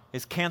now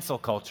is cancel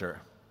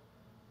culture.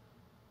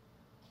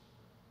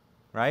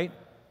 Right?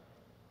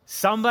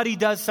 Somebody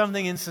does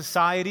something in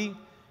society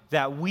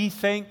that we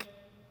think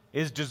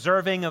is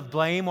deserving of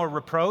blame or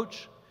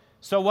reproach.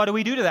 So what do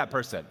we do to that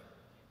person?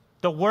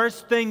 The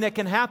worst thing that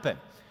can happen,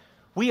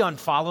 we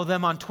unfollow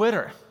them on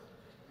Twitter.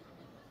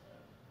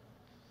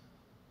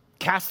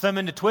 Cast them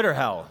into Twitter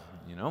hell,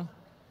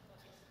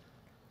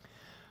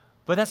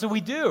 But that's what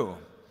we do.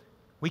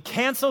 We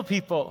cancel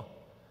people,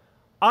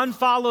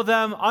 unfollow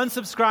them,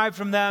 unsubscribe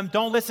from them,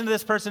 don't listen to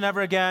this person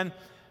ever again.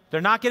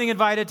 They're not getting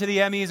invited to the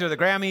Emmys or the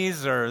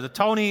Grammys or the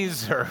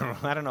Tonys or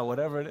I don't know,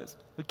 whatever it is.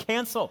 We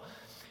cancel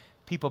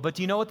people. But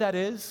do you know what that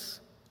is?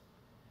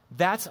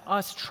 That's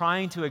us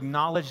trying to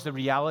acknowledge the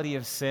reality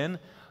of sin,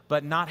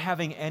 but not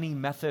having any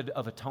method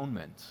of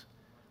atonement.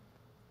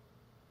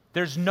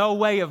 There's no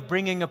way of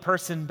bringing a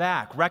person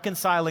back,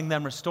 reconciling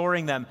them,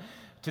 restoring them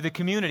to the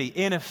community.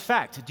 In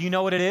effect, do you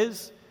know what it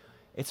is?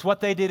 It's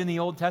what they did in the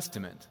Old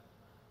Testament.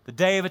 The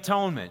Day of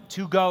Atonement,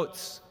 2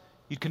 goats.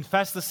 You'd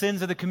confess the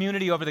sins of the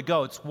community over the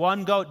goats.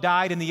 One goat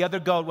died, and the other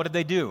goat, what did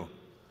they do?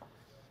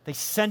 They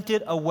sent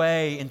it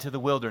away into the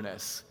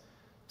wilderness.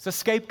 It's a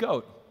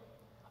scapegoat.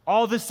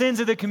 All the sins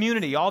of the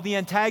community, all the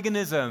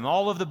antagonism,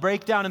 all of the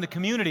breakdown in the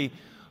community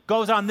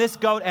goes on this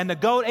goat, and the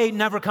goat ain't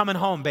never coming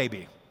home,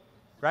 baby.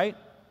 right?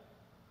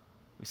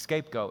 We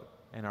scapegoat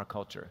in our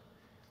culture.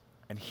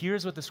 And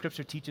here's what the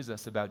scripture teaches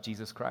us about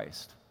Jesus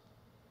Christ,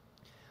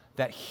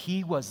 that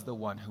he was the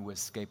one who was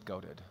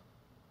scapegoated.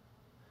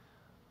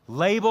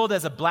 Labeled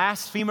as a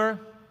blasphemer,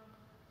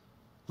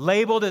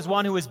 labeled as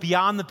one who was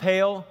beyond the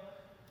pale,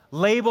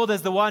 labeled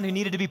as the one who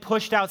needed to be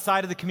pushed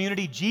outside of the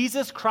community,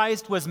 Jesus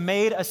Christ was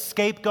made a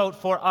scapegoat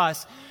for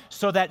us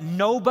so that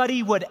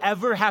nobody would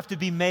ever have to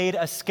be made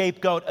a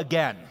scapegoat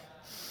again.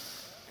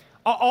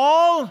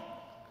 All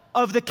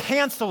of the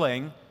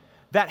canceling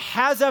that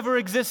has ever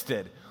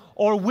existed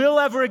or will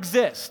ever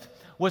exist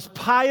was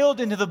piled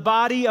into the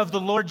body of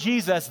the Lord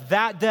Jesus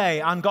that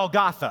day on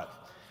Golgotha.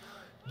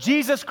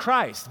 Jesus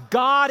Christ,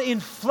 God in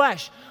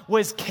flesh,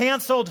 was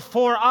canceled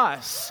for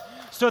us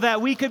so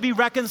that we could be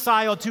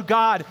reconciled to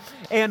God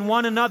and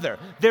one another.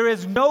 There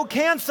is no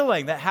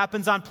canceling that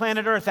happens on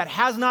planet Earth that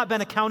has not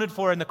been accounted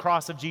for in the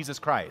cross of Jesus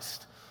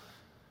Christ.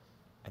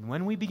 And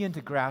when we begin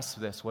to grasp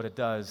this, what it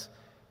does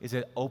is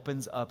it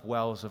opens up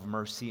wells of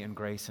mercy and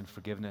grace and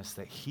forgiveness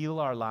that heal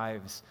our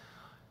lives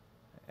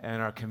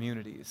and our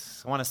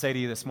communities. I want to say to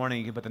you this morning,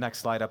 you can put the next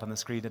slide up on the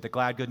screen, that the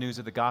glad good news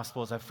of the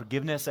gospel is that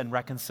forgiveness and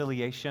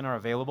reconciliation are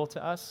available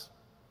to us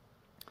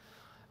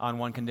on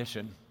one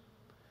condition: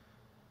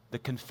 the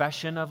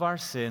confession of our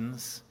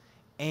sins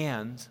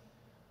and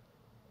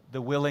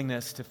the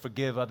willingness to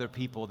forgive other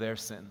people their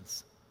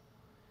sins.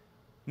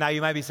 Now,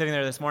 you might be sitting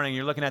there this morning,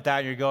 you're looking at that,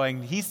 and you're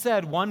going, he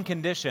said one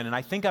condition, and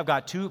I think I've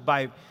got two.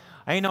 I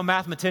ain't no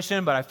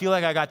mathematician, but I feel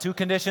like I got two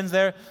conditions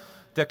there: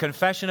 the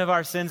confession of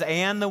our sins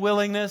and the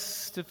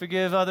willingness to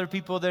forgive other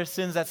people their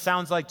sins. That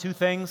sounds like two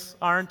things,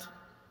 aren't?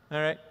 All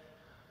right?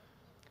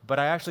 But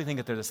I actually think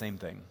that they're the same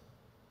thing.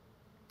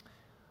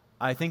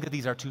 I think that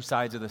these are two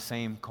sides of the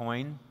same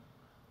coin,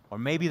 or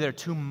maybe they're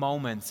two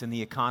moments in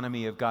the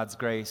economy of God's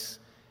grace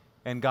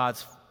and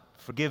God's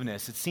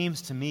forgiveness. It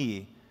seems to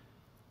me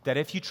that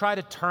if you try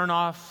to turn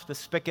off the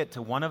spigot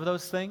to one of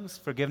those things,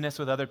 forgiveness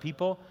with other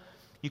people,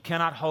 you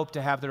cannot hope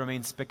to have the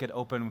remaining spigot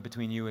open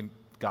between you and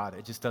God.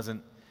 It just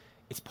doesn't.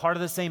 It's part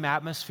of the same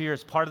atmosphere.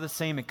 It's part of the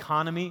same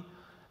economy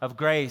of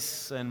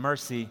grace and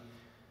mercy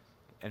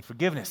and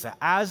forgiveness.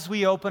 As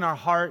we open our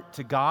heart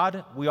to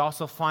God, we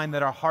also find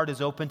that our heart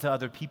is open to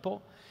other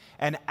people.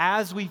 And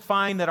as we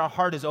find that our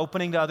heart is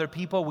opening to other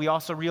people, we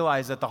also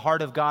realize that the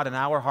heart of God and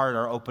our heart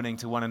are opening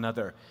to one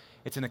another.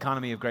 It's an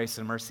economy of grace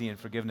and mercy and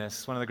forgiveness.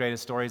 It's one of the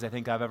greatest stories I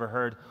think I've ever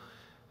heard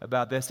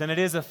about this. And it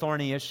is a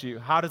thorny issue.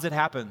 How does it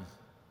happen?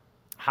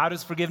 How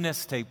does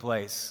forgiveness take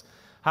place?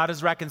 How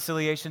does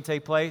reconciliation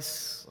take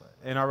place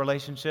in our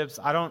relationships?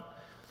 I don't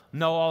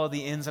know all of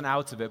the ins and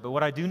outs of it, but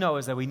what I do know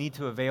is that we need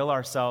to avail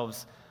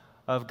ourselves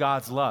of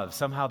God's love.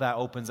 Somehow that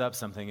opens up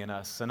something in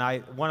us. And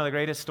one of the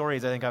greatest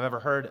stories I think I've ever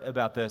heard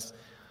about this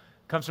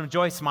comes from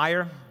Joyce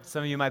Meyer.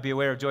 Some of you might be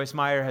aware of Joyce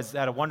Meyer. Has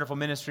had a wonderful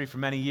ministry for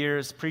many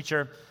years,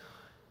 preacher,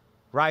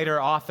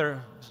 writer,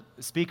 author,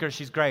 speaker.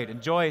 She's great.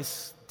 And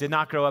Joyce did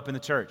not grow up in the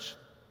church.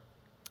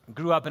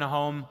 Grew up in a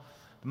home,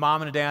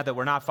 mom and a dad that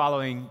were not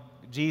following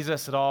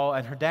Jesus at all,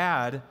 and her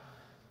dad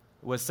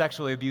was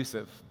sexually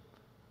abusive.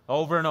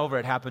 Over and over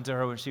it happened to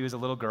her when she was a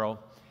little girl.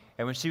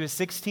 And when she was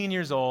 16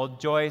 years old,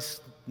 Joyce,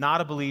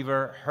 not a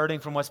believer, hurting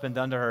from what's been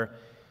done to her,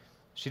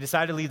 she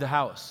decided to leave the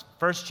house.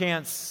 First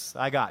chance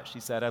I got, she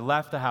said, I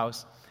left the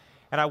house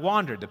and I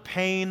wandered. The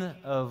pain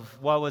of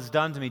what was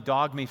done to me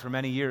dogged me for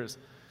many years.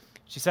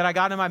 She said, I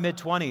got in my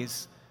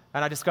mid-20s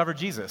and I discovered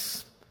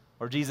Jesus,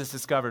 or Jesus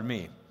discovered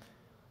me.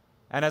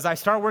 And as I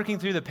start working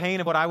through the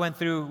pain of what I went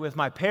through with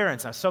my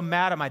parents, I was so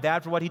mad at my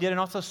dad for what he did, and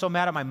also so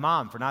mad at my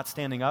mom for not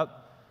standing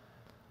up.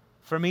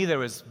 For me, there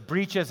was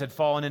breaches had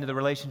fallen into the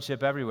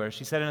relationship everywhere.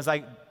 She said, and as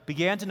I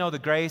began to know the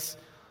grace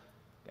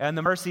and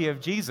the mercy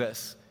of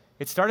Jesus,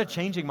 it started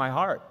changing my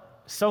heart.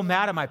 So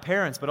mad at my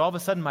parents, but all of a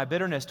sudden my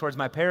bitterness towards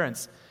my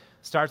parents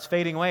starts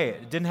fading away.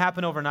 It didn't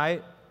happen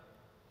overnight.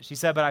 She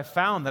said, but I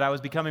found that I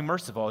was becoming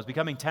merciful. I was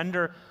becoming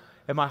tender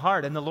in my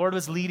heart, and the Lord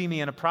was leading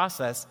me in a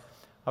process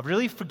of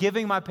really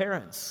forgiving my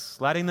parents,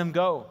 letting them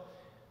go,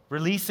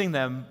 releasing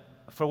them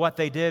for what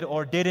they did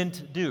or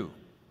didn't do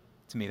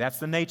to me. That's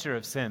the nature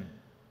of sin.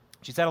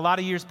 She said a lot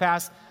of years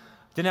passed,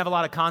 didn't have a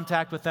lot of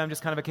contact with them,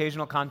 just kind of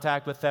occasional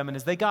contact with them. And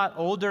as they got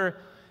older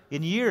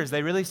in years,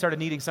 they really started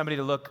needing somebody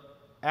to look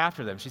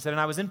after them. She said, and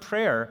I was in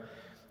prayer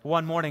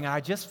one morning, and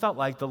I just felt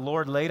like the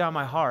Lord laid on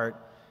my heart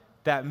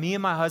that me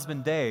and my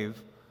husband, Dave,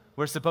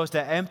 were supposed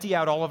to empty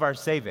out all of our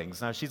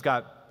savings. Now, she's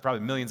got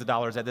probably millions of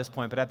dollars at this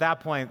point, but at that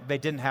point, they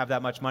didn't have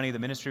that much money. The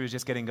ministry was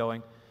just getting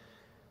going.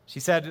 She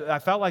said, I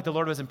felt like the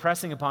Lord was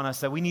impressing upon us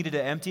that we needed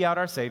to empty out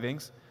our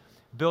savings,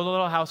 build a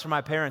little house for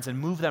my parents, and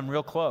move them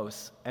real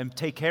close and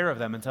take care of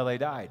them until they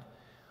died.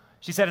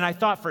 She said, and I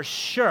thought for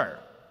sure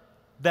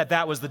that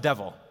that was the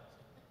devil.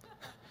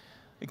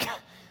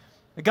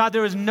 God,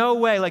 there is no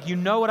way, like you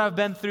know what I've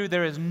been through,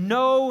 there is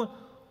no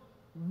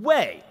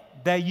way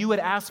that you would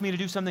ask me to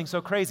do something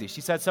so crazy.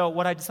 She said, so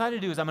what I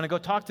decided to do is I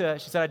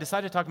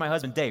decided to talk to my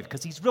husband, Dave,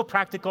 because he's real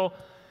practical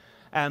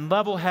and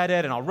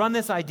level-headed, and I'll run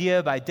this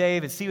idea by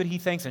Dave and see what he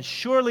thinks, and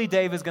surely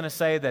Dave is going to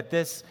say that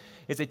this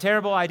is a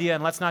terrible idea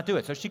and let's not do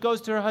it. So she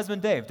goes to her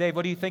husband, Dave. Dave,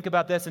 what do you think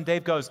about this? And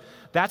Dave goes,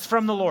 that's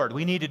from the Lord.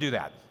 We need to do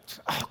that.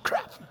 Oh,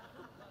 crap.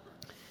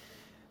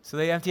 So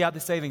they empty out the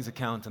savings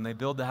account and they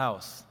build the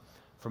house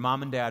for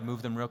mom and dad,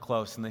 move them real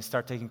close, and they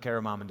start taking care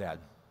of mom and dad.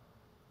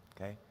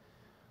 Okay?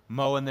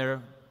 Mowing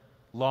their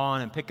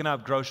lawn and picking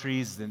up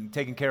groceries and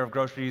taking care of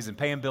groceries and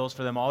paying bills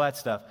for them, all that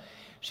stuff.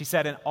 She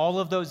said in all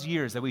of those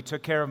years that we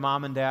took care of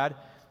mom and dad,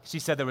 she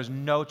said there was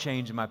no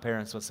change in my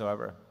parents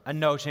whatsoever, and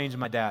no change in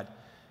my dad.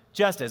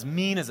 Just as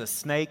mean as a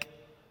snake.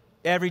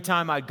 Every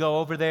time I'd go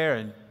over there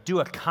and do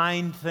a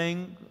kind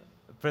thing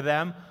for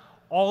them,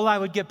 all I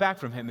would get back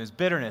from him is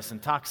bitterness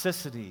and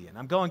toxicity. And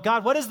I'm going,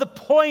 God, what is the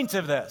point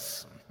of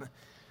this?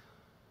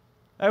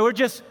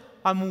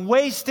 I'm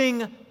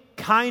wasting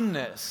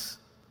kindness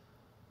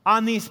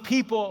on these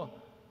people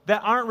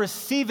that aren't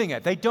receiving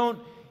it. They don't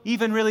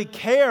even really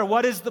care.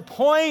 What is the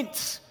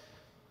point?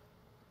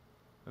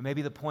 But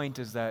maybe the point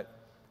is that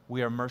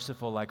we are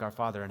merciful like our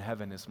Father in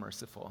heaven is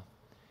merciful,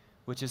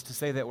 which is to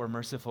say that we're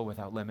merciful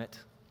without limit.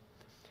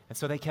 And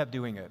so they kept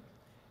doing it.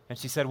 And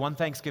she said, one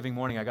Thanksgiving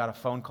morning, I got a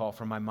phone call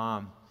from my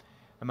mom.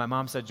 And my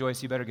mom said,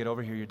 Joyce, you better get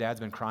over here. Your dad's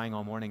been crying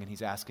all morning and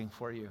he's asking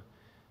for you.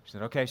 She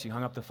said, okay. She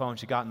hung up the phone.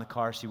 She got in the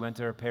car. She went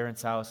to her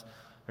parents' house.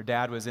 Her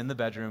dad was in the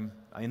bedroom,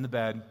 in the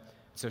bed.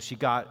 So she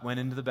went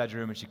into the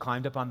bedroom and she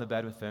climbed up on the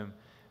bed with him.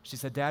 She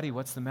said, Daddy,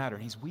 what's the matter?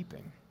 And he's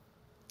weeping.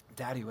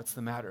 Daddy, what's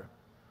the matter?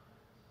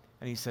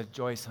 And he said,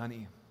 Joyce,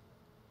 honey,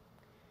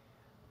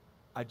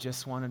 I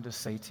just wanted to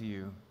say to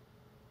you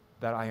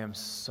that I am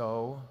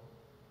so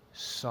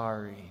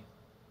sorry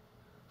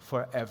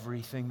for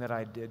everything that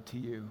I did to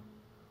you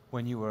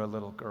when you were a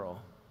little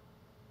girl.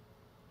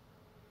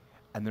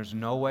 And there's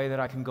no way that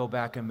I can go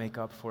back and make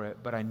up for it,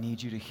 but I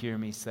need you to hear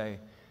me say,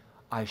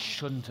 I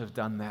shouldn't have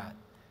done that.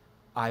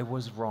 I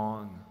was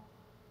wrong,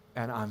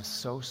 and I'm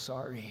so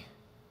sorry.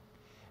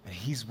 And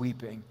he's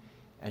weeping,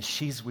 and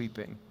she's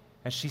weeping.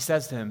 And she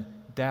says to him,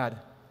 Dad,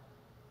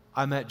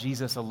 I met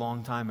Jesus a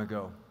long time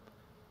ago,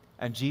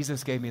 and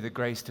Jesus gave me the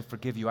grace to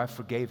forgive you. I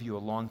forgave you a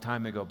long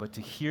time ago, but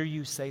to hear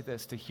you say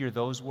this, to hear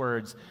those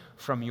words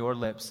from your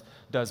lips,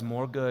 does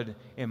more good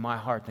in my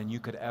heart than you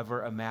could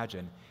ever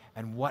imagine.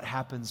 And what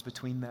happens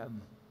between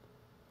them?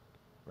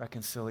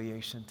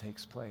 Reconciliation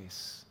takes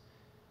place.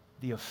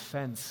 The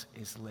offense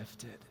is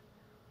lifted.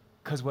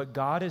 Because what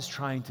God is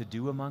trying to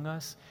do among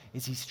us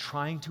is he's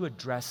trying to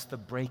address the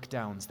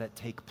breakdowns that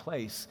take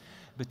place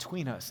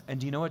between us. And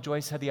do you know what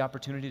Joyce had the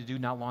opportunity to do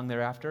not long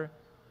thereafter?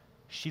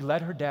 She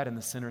led her dad in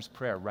the sinner's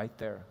prayer right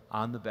there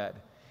on the bed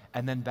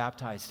and then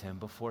baptized him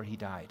before he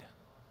died.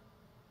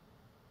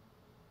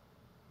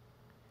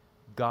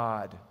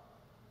 God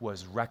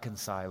was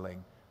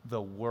reconciling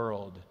the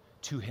world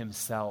to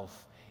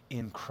himself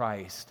in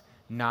Christ,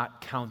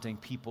 not counting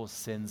people's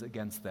sins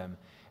against them.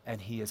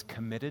 And he is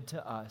committed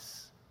to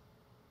us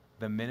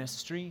the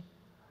ministry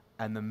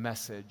and the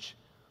message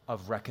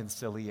of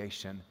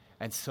reconciliation.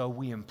 And so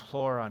we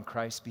implore on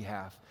Christ's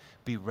behalf,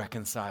 be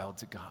reconciled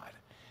to God.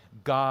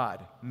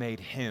 God made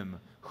him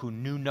who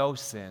knew no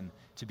sin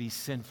to be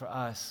sin for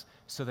us,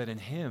 so that in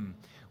him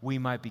we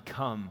might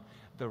become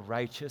the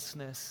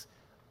righteousness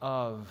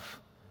of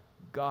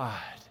God.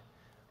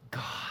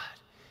 God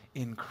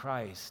in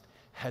Christ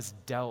has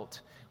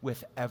dealt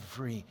with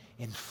every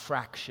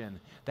infraction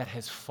that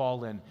has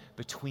fallen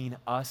between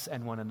us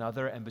and one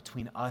another and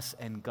between us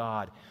and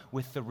God,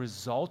 with the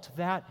result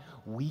that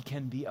we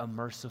can be a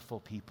merciful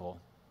people.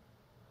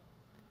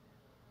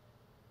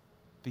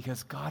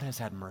 Because God has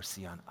had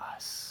mercy on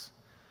us.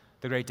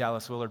 The great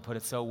Dallas Willard put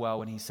it so well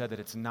when he said that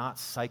it's not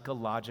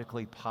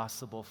psychologically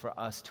possible for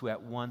us to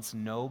at once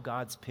know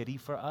God's pity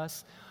for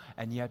us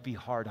and yet be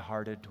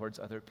hard-hearted towards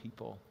other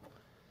people.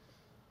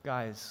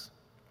 Guys,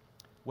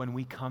 when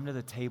we come to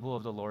the table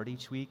of the Lord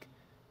each week,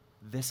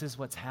 this is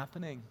what's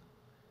happening.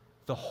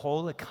 The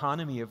whole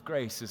economy of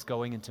grace is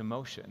going into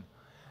motion.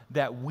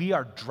 That we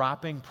are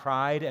dropping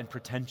pride and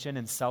pretension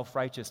and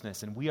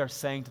self-righteousness, and we are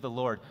saying to the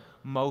Lord,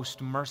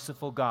 most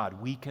merciful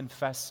God, we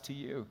confess to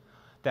you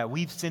that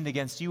we've sinned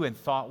against you in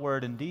thought,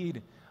 word, and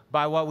deed,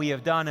 by what we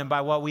have done and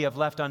by what we have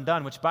left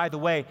undone, which, by the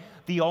way,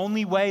 the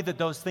only way that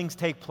those things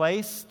take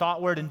place,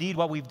 thought, word, and deed,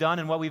 what we've done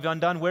and what we've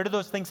undone, where do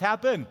those things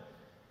happen?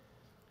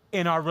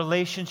 In our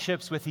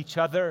relationships with each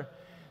other,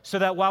 so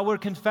that while we're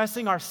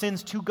confessing our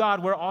sins to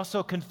God, we're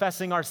also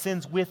confessing our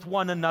sins with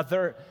one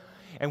another.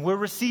 And we're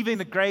receiving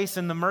the grace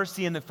and the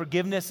mercy and the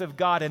forgiveness of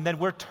God, and then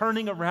we're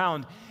turning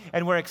around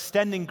and we're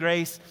extending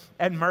grace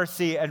and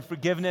mercy and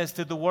forgiveness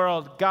to the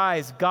world.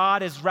 Guys,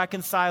 God is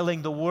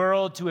reconciling the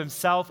world to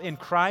himself in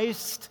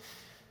Christ,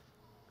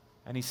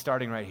 and he's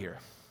starting right here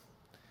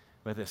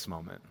with this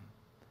moment.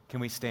 Can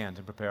we stand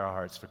and prepare our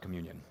hearts for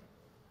communion?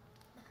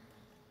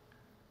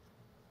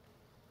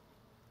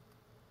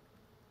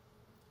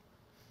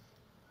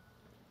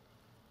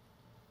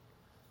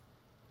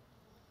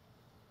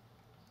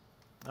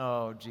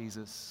 Oh,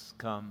 Jesus,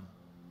 come,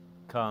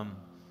 come,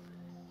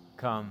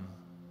 come,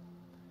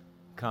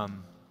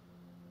 come.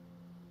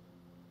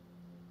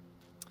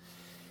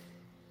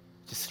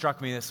 Just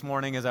struck me this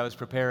morning as I was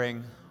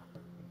preparing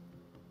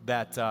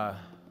that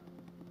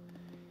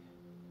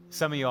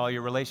Some of y'all,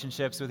 your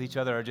relationships with each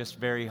other are just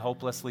very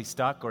hopelessly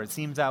stuck, or it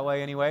seems that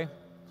way anyway.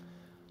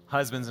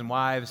 Husbands and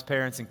wives,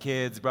 parents and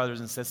kids, brothers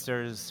and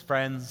sisters,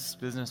 friends,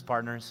 business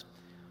partners.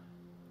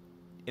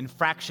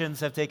 Infractions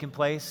have taken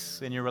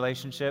place in your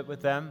relationship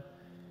with them.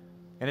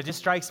 And it just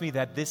strikes me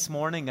that this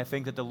morning, I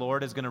think that the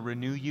Lord is going to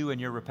renew you in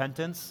your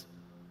repentance.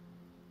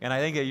 And I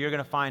think that you're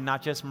going to find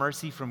not just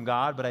mercy from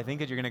God, but I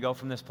think that you're going to go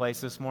from this place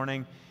this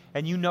morning,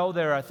 and you know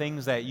there are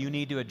things that you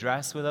need to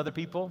address with other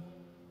people,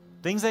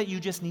 things that you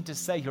just need to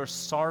say you're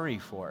sorry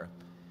for.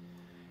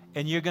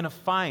 And you're going to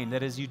find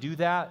that as you do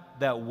that,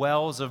 that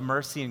wells of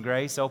mercy and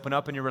grace open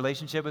up in your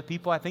relationship with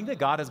people. I think that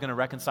God is going to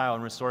reconcile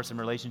and restore some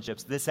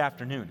relationships this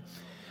afternoon.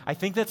 I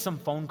think that some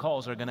phone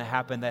calls are going to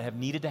happen that have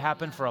needed to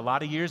happen for a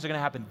lot of years are going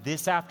to happen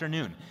this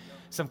afternoon.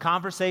 Some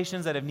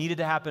conversations that have needed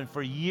to happen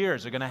for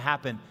years are going to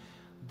happen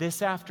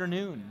this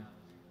afternoon.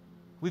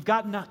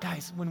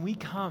 Guys, when we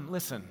come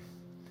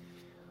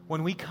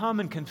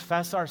and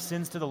confess our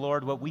sins to the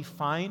Lord, what we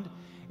find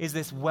is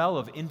this well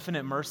of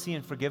infinite mercy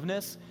and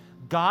forgiveness.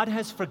 God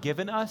has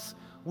forgiven us.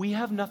 We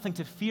have nothing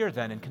to fear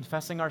then in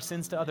confessing our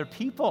sins to other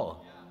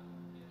people.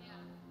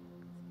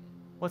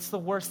 What's the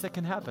worst that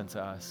can happen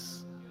to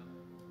us?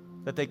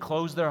 That they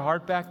close their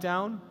heart back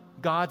down?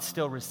 God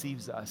still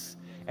receives us.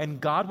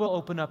 And God will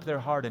open up their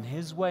heart in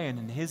His way and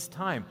in His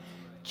time.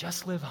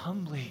 Just live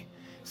humbly.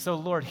 So,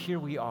 Lord, here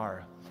we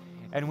are.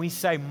 And we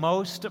say,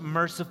 most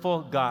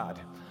merciful God,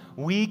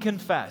 we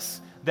confess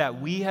that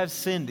we have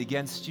sinned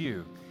against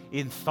you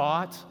in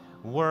thought,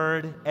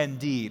 word, and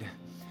deed,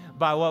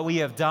 by what we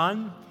have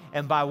done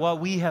and by what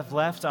we have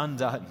left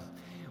undone.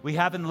 We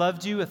haven't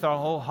loved you with our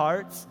whole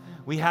hearts.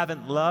 We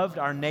haven't loved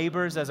our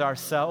neighbors as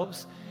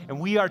ourselves. And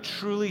we are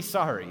truly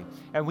sorry,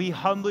 and we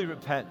humbly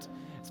repent.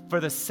 For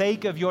the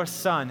sake of your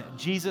Son,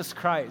 Jesus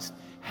Christ,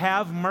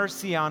 have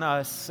mercy on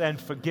us and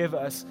forgive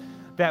us,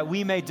 that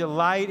we may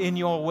delight in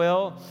your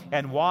will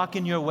and walk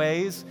in your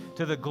ways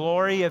to the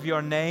glory of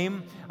your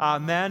name.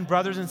 Amen.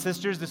 Brothers and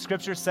sisters, the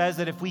scripture says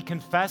that if we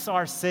confess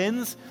our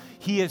sins,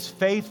 He is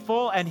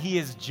faithful and He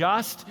is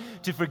just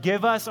to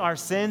forgive us our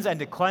sins and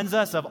to cleanse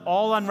us of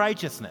all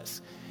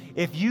unrighteousness.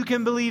 If you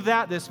can believe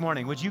that this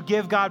morning, would you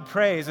give God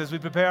praise as we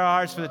prepare our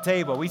hearts for the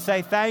table? We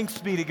say thanks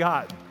be to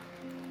God.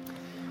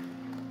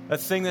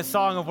 Let's sing this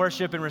song of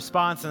worship in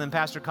response, and then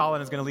Pastor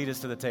Colin is going to lead us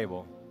to the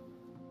table.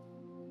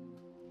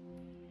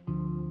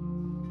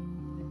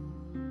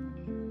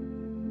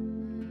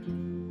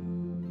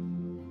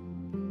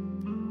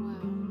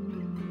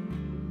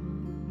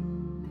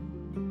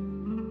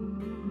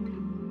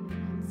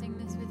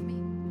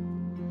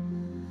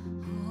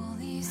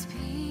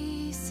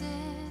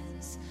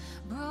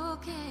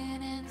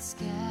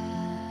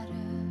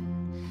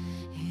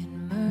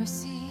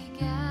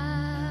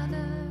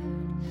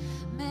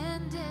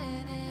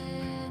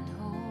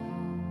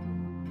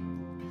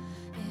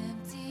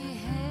 Empty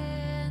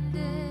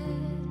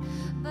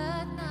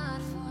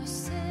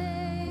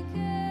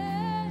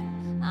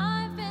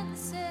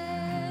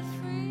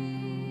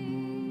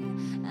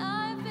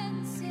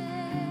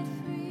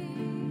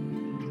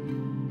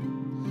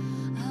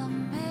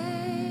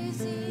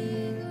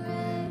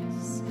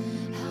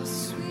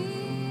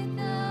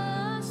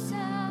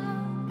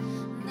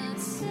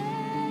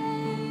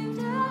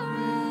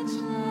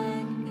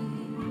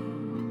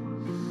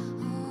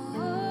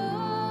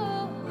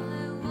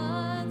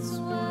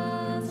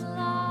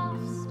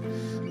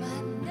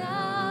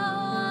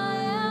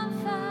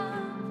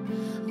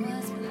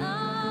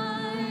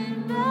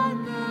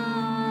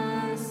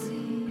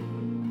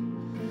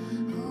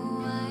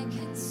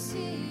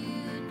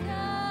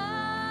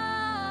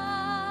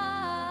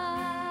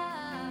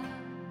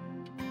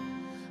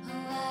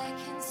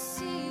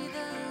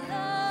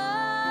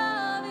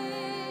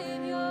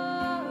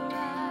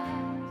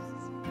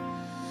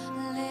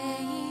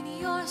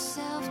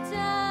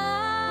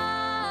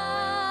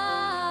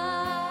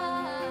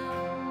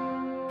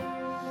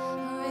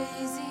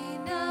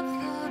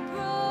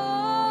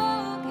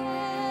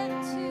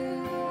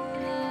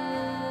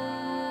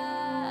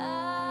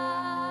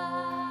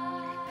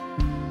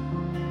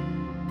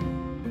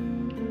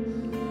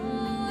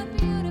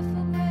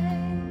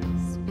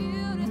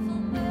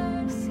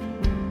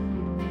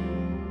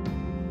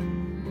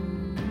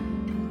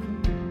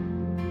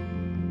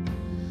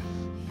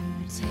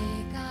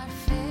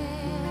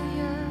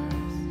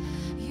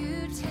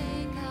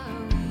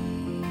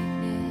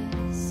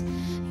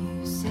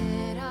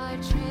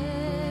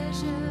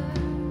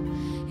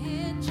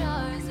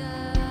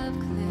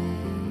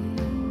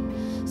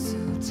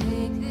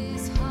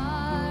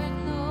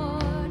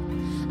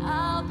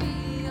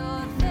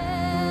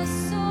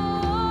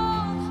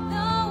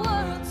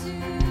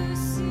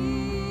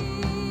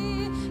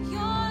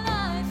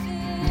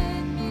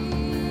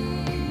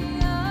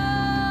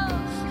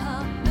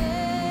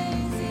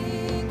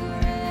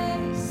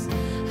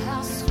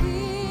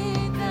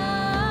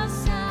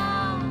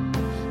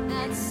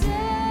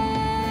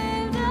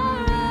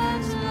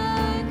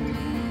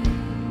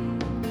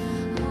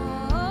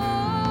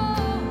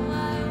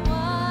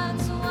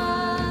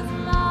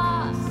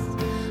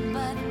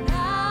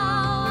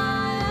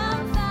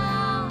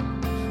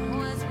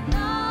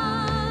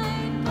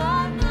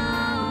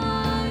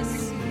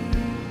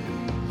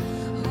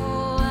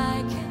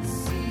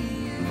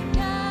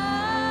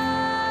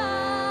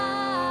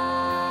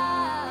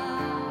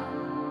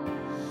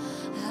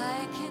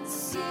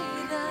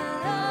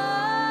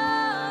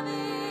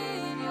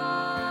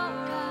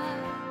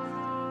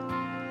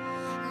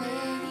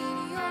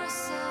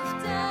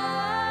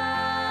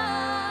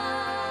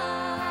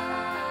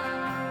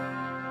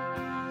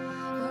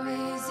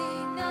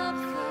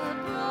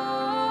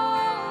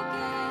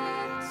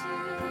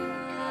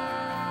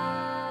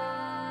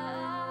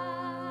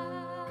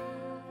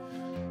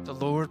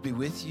Lord be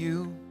with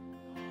you.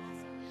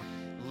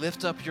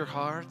 Lift up your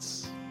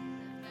hearts.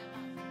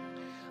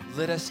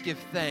 Let us give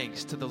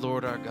thanks to the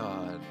Lord our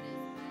God.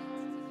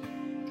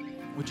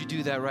 Would you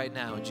do that right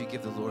now? Would you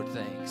give the Lord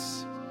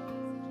thanks?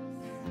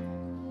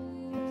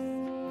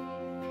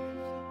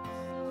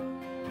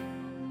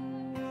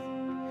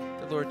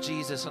 The Lord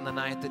Jesus, on the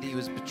night that he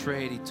was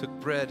betrayed, he took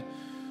bread.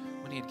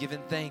 When he had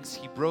given thanks,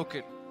 he broke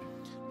it.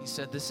 He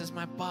said, "This is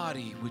my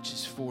body, which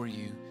is for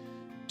you.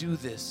 Do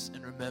this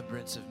in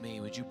remembrance of me."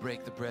 Would you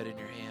break the bread in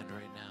your hand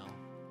right now?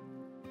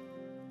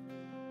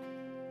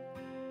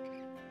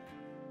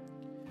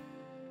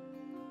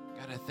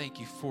 God, I thank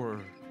you for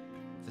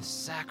the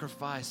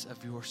sacrifice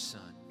of your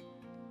Son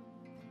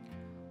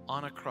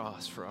on a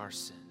cross for our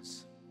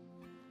sins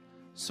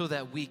so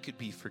that we could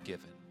be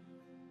forgiven.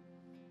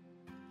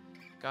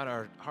 God,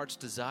 our heart's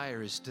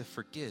desire is to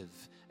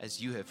forgive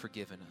as you have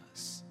forgiven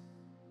us.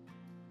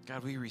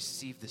 God, we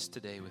receive this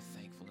today with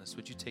thankfulness.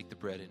 Would you take the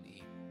bread and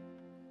eat?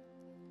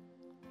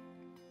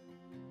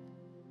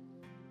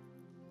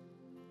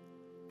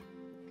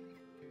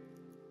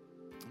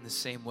 In the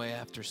same way,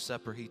 after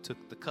supper, he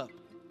took the cup.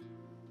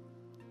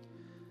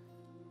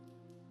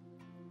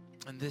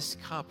 And this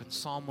cup in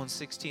Psalm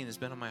 116 has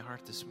been on my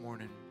heart this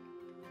morning.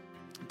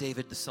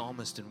 David, the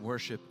psalmist in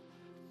worship,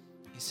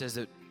 he says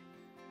that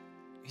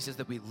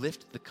we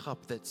lift the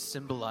cup that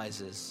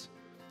symbolizes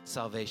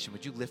salvation.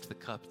 Would you lift the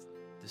cup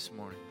this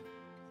morning?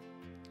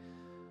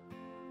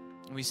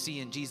 And we see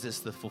in Jesus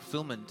the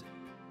fulfillment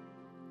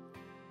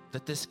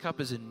that this cup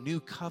is a new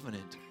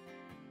covenant.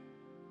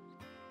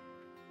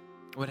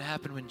 What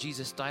happened when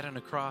Jesus died on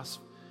a cross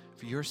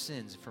for your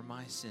sins, for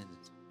my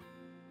sins?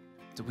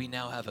 So we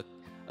now have a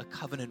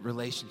covenant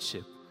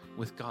relationship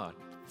with God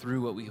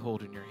through what we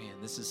hold in your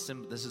hand. This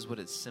is what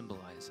it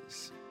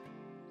symbolizes.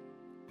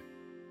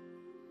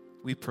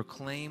 We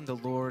proclaim the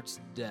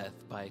Lord's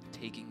death by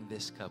taking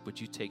this cup,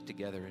 which you take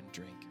together and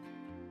drink.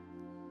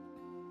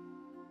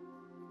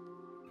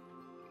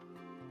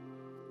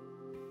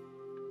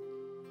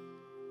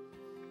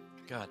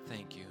 God,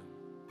 thank you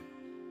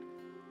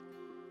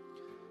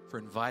for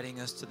inviting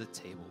us to the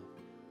table,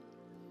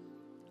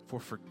 for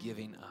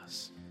forgiving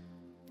us.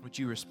 Would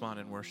you respond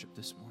in worship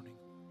this morning?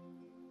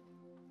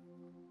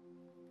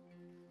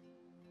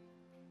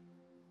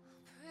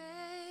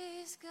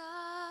 Praise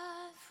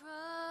God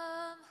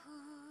from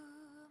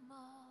whom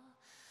all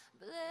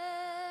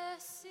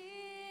blessings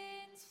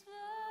flow.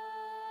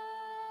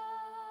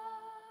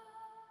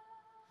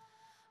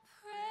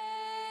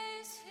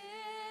 Praise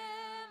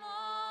Him,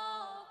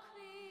 all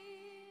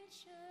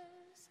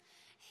creatures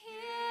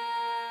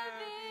here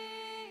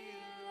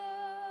below.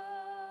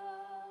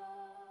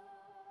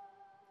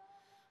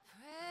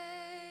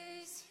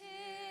 Praise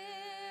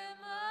Him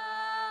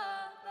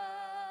above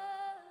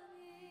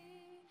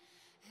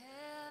the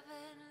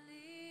heavenly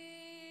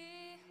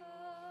hosts.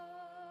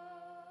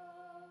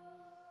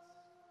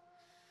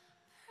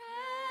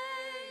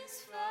 Praise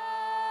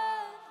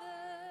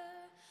Father,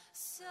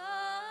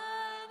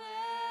 Son,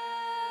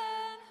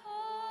 and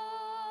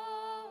Holy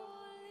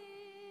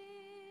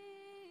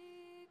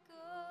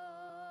Ghost.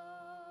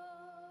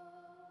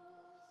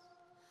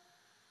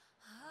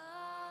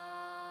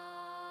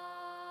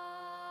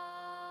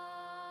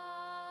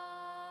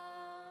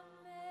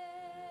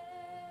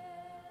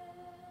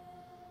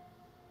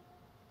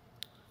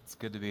 It's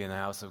good to be in the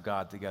house of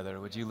God together.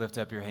 Would you lift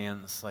up your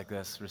hands like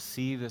this?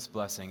 Receive this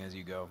blessing as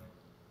you go.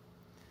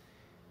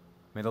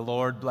 May the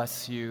Lord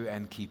bless you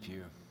and keep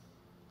you.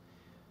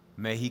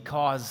 May He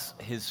cause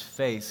His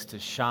face to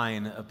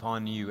shine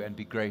upon you and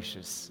be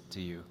gracious to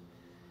you.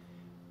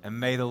 And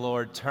may the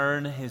Lord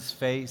turn His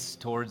face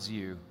towards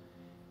you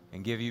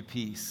and give you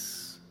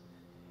peace.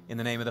 In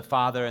the name of the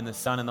Father, and the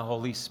Son, and the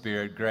Holy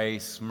Spirit,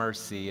 grace,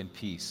 mercy, and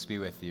peace be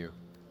with you.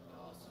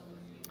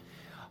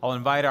 I'll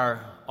invite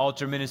our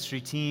altar ministry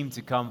team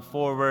to come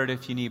forward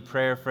if you need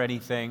prayer for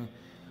anything.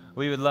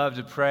 We would love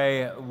to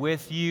pray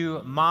with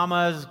you.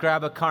 Mamas,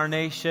 grab a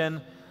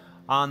carnation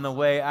on the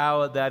way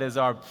out. That is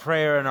our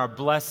prayer and our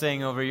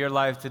blessing over your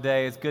life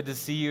today. It's good to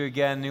see you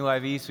again, New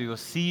Life East. We will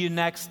see you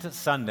next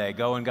Sunday.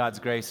 Go in God's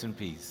grace and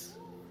peace.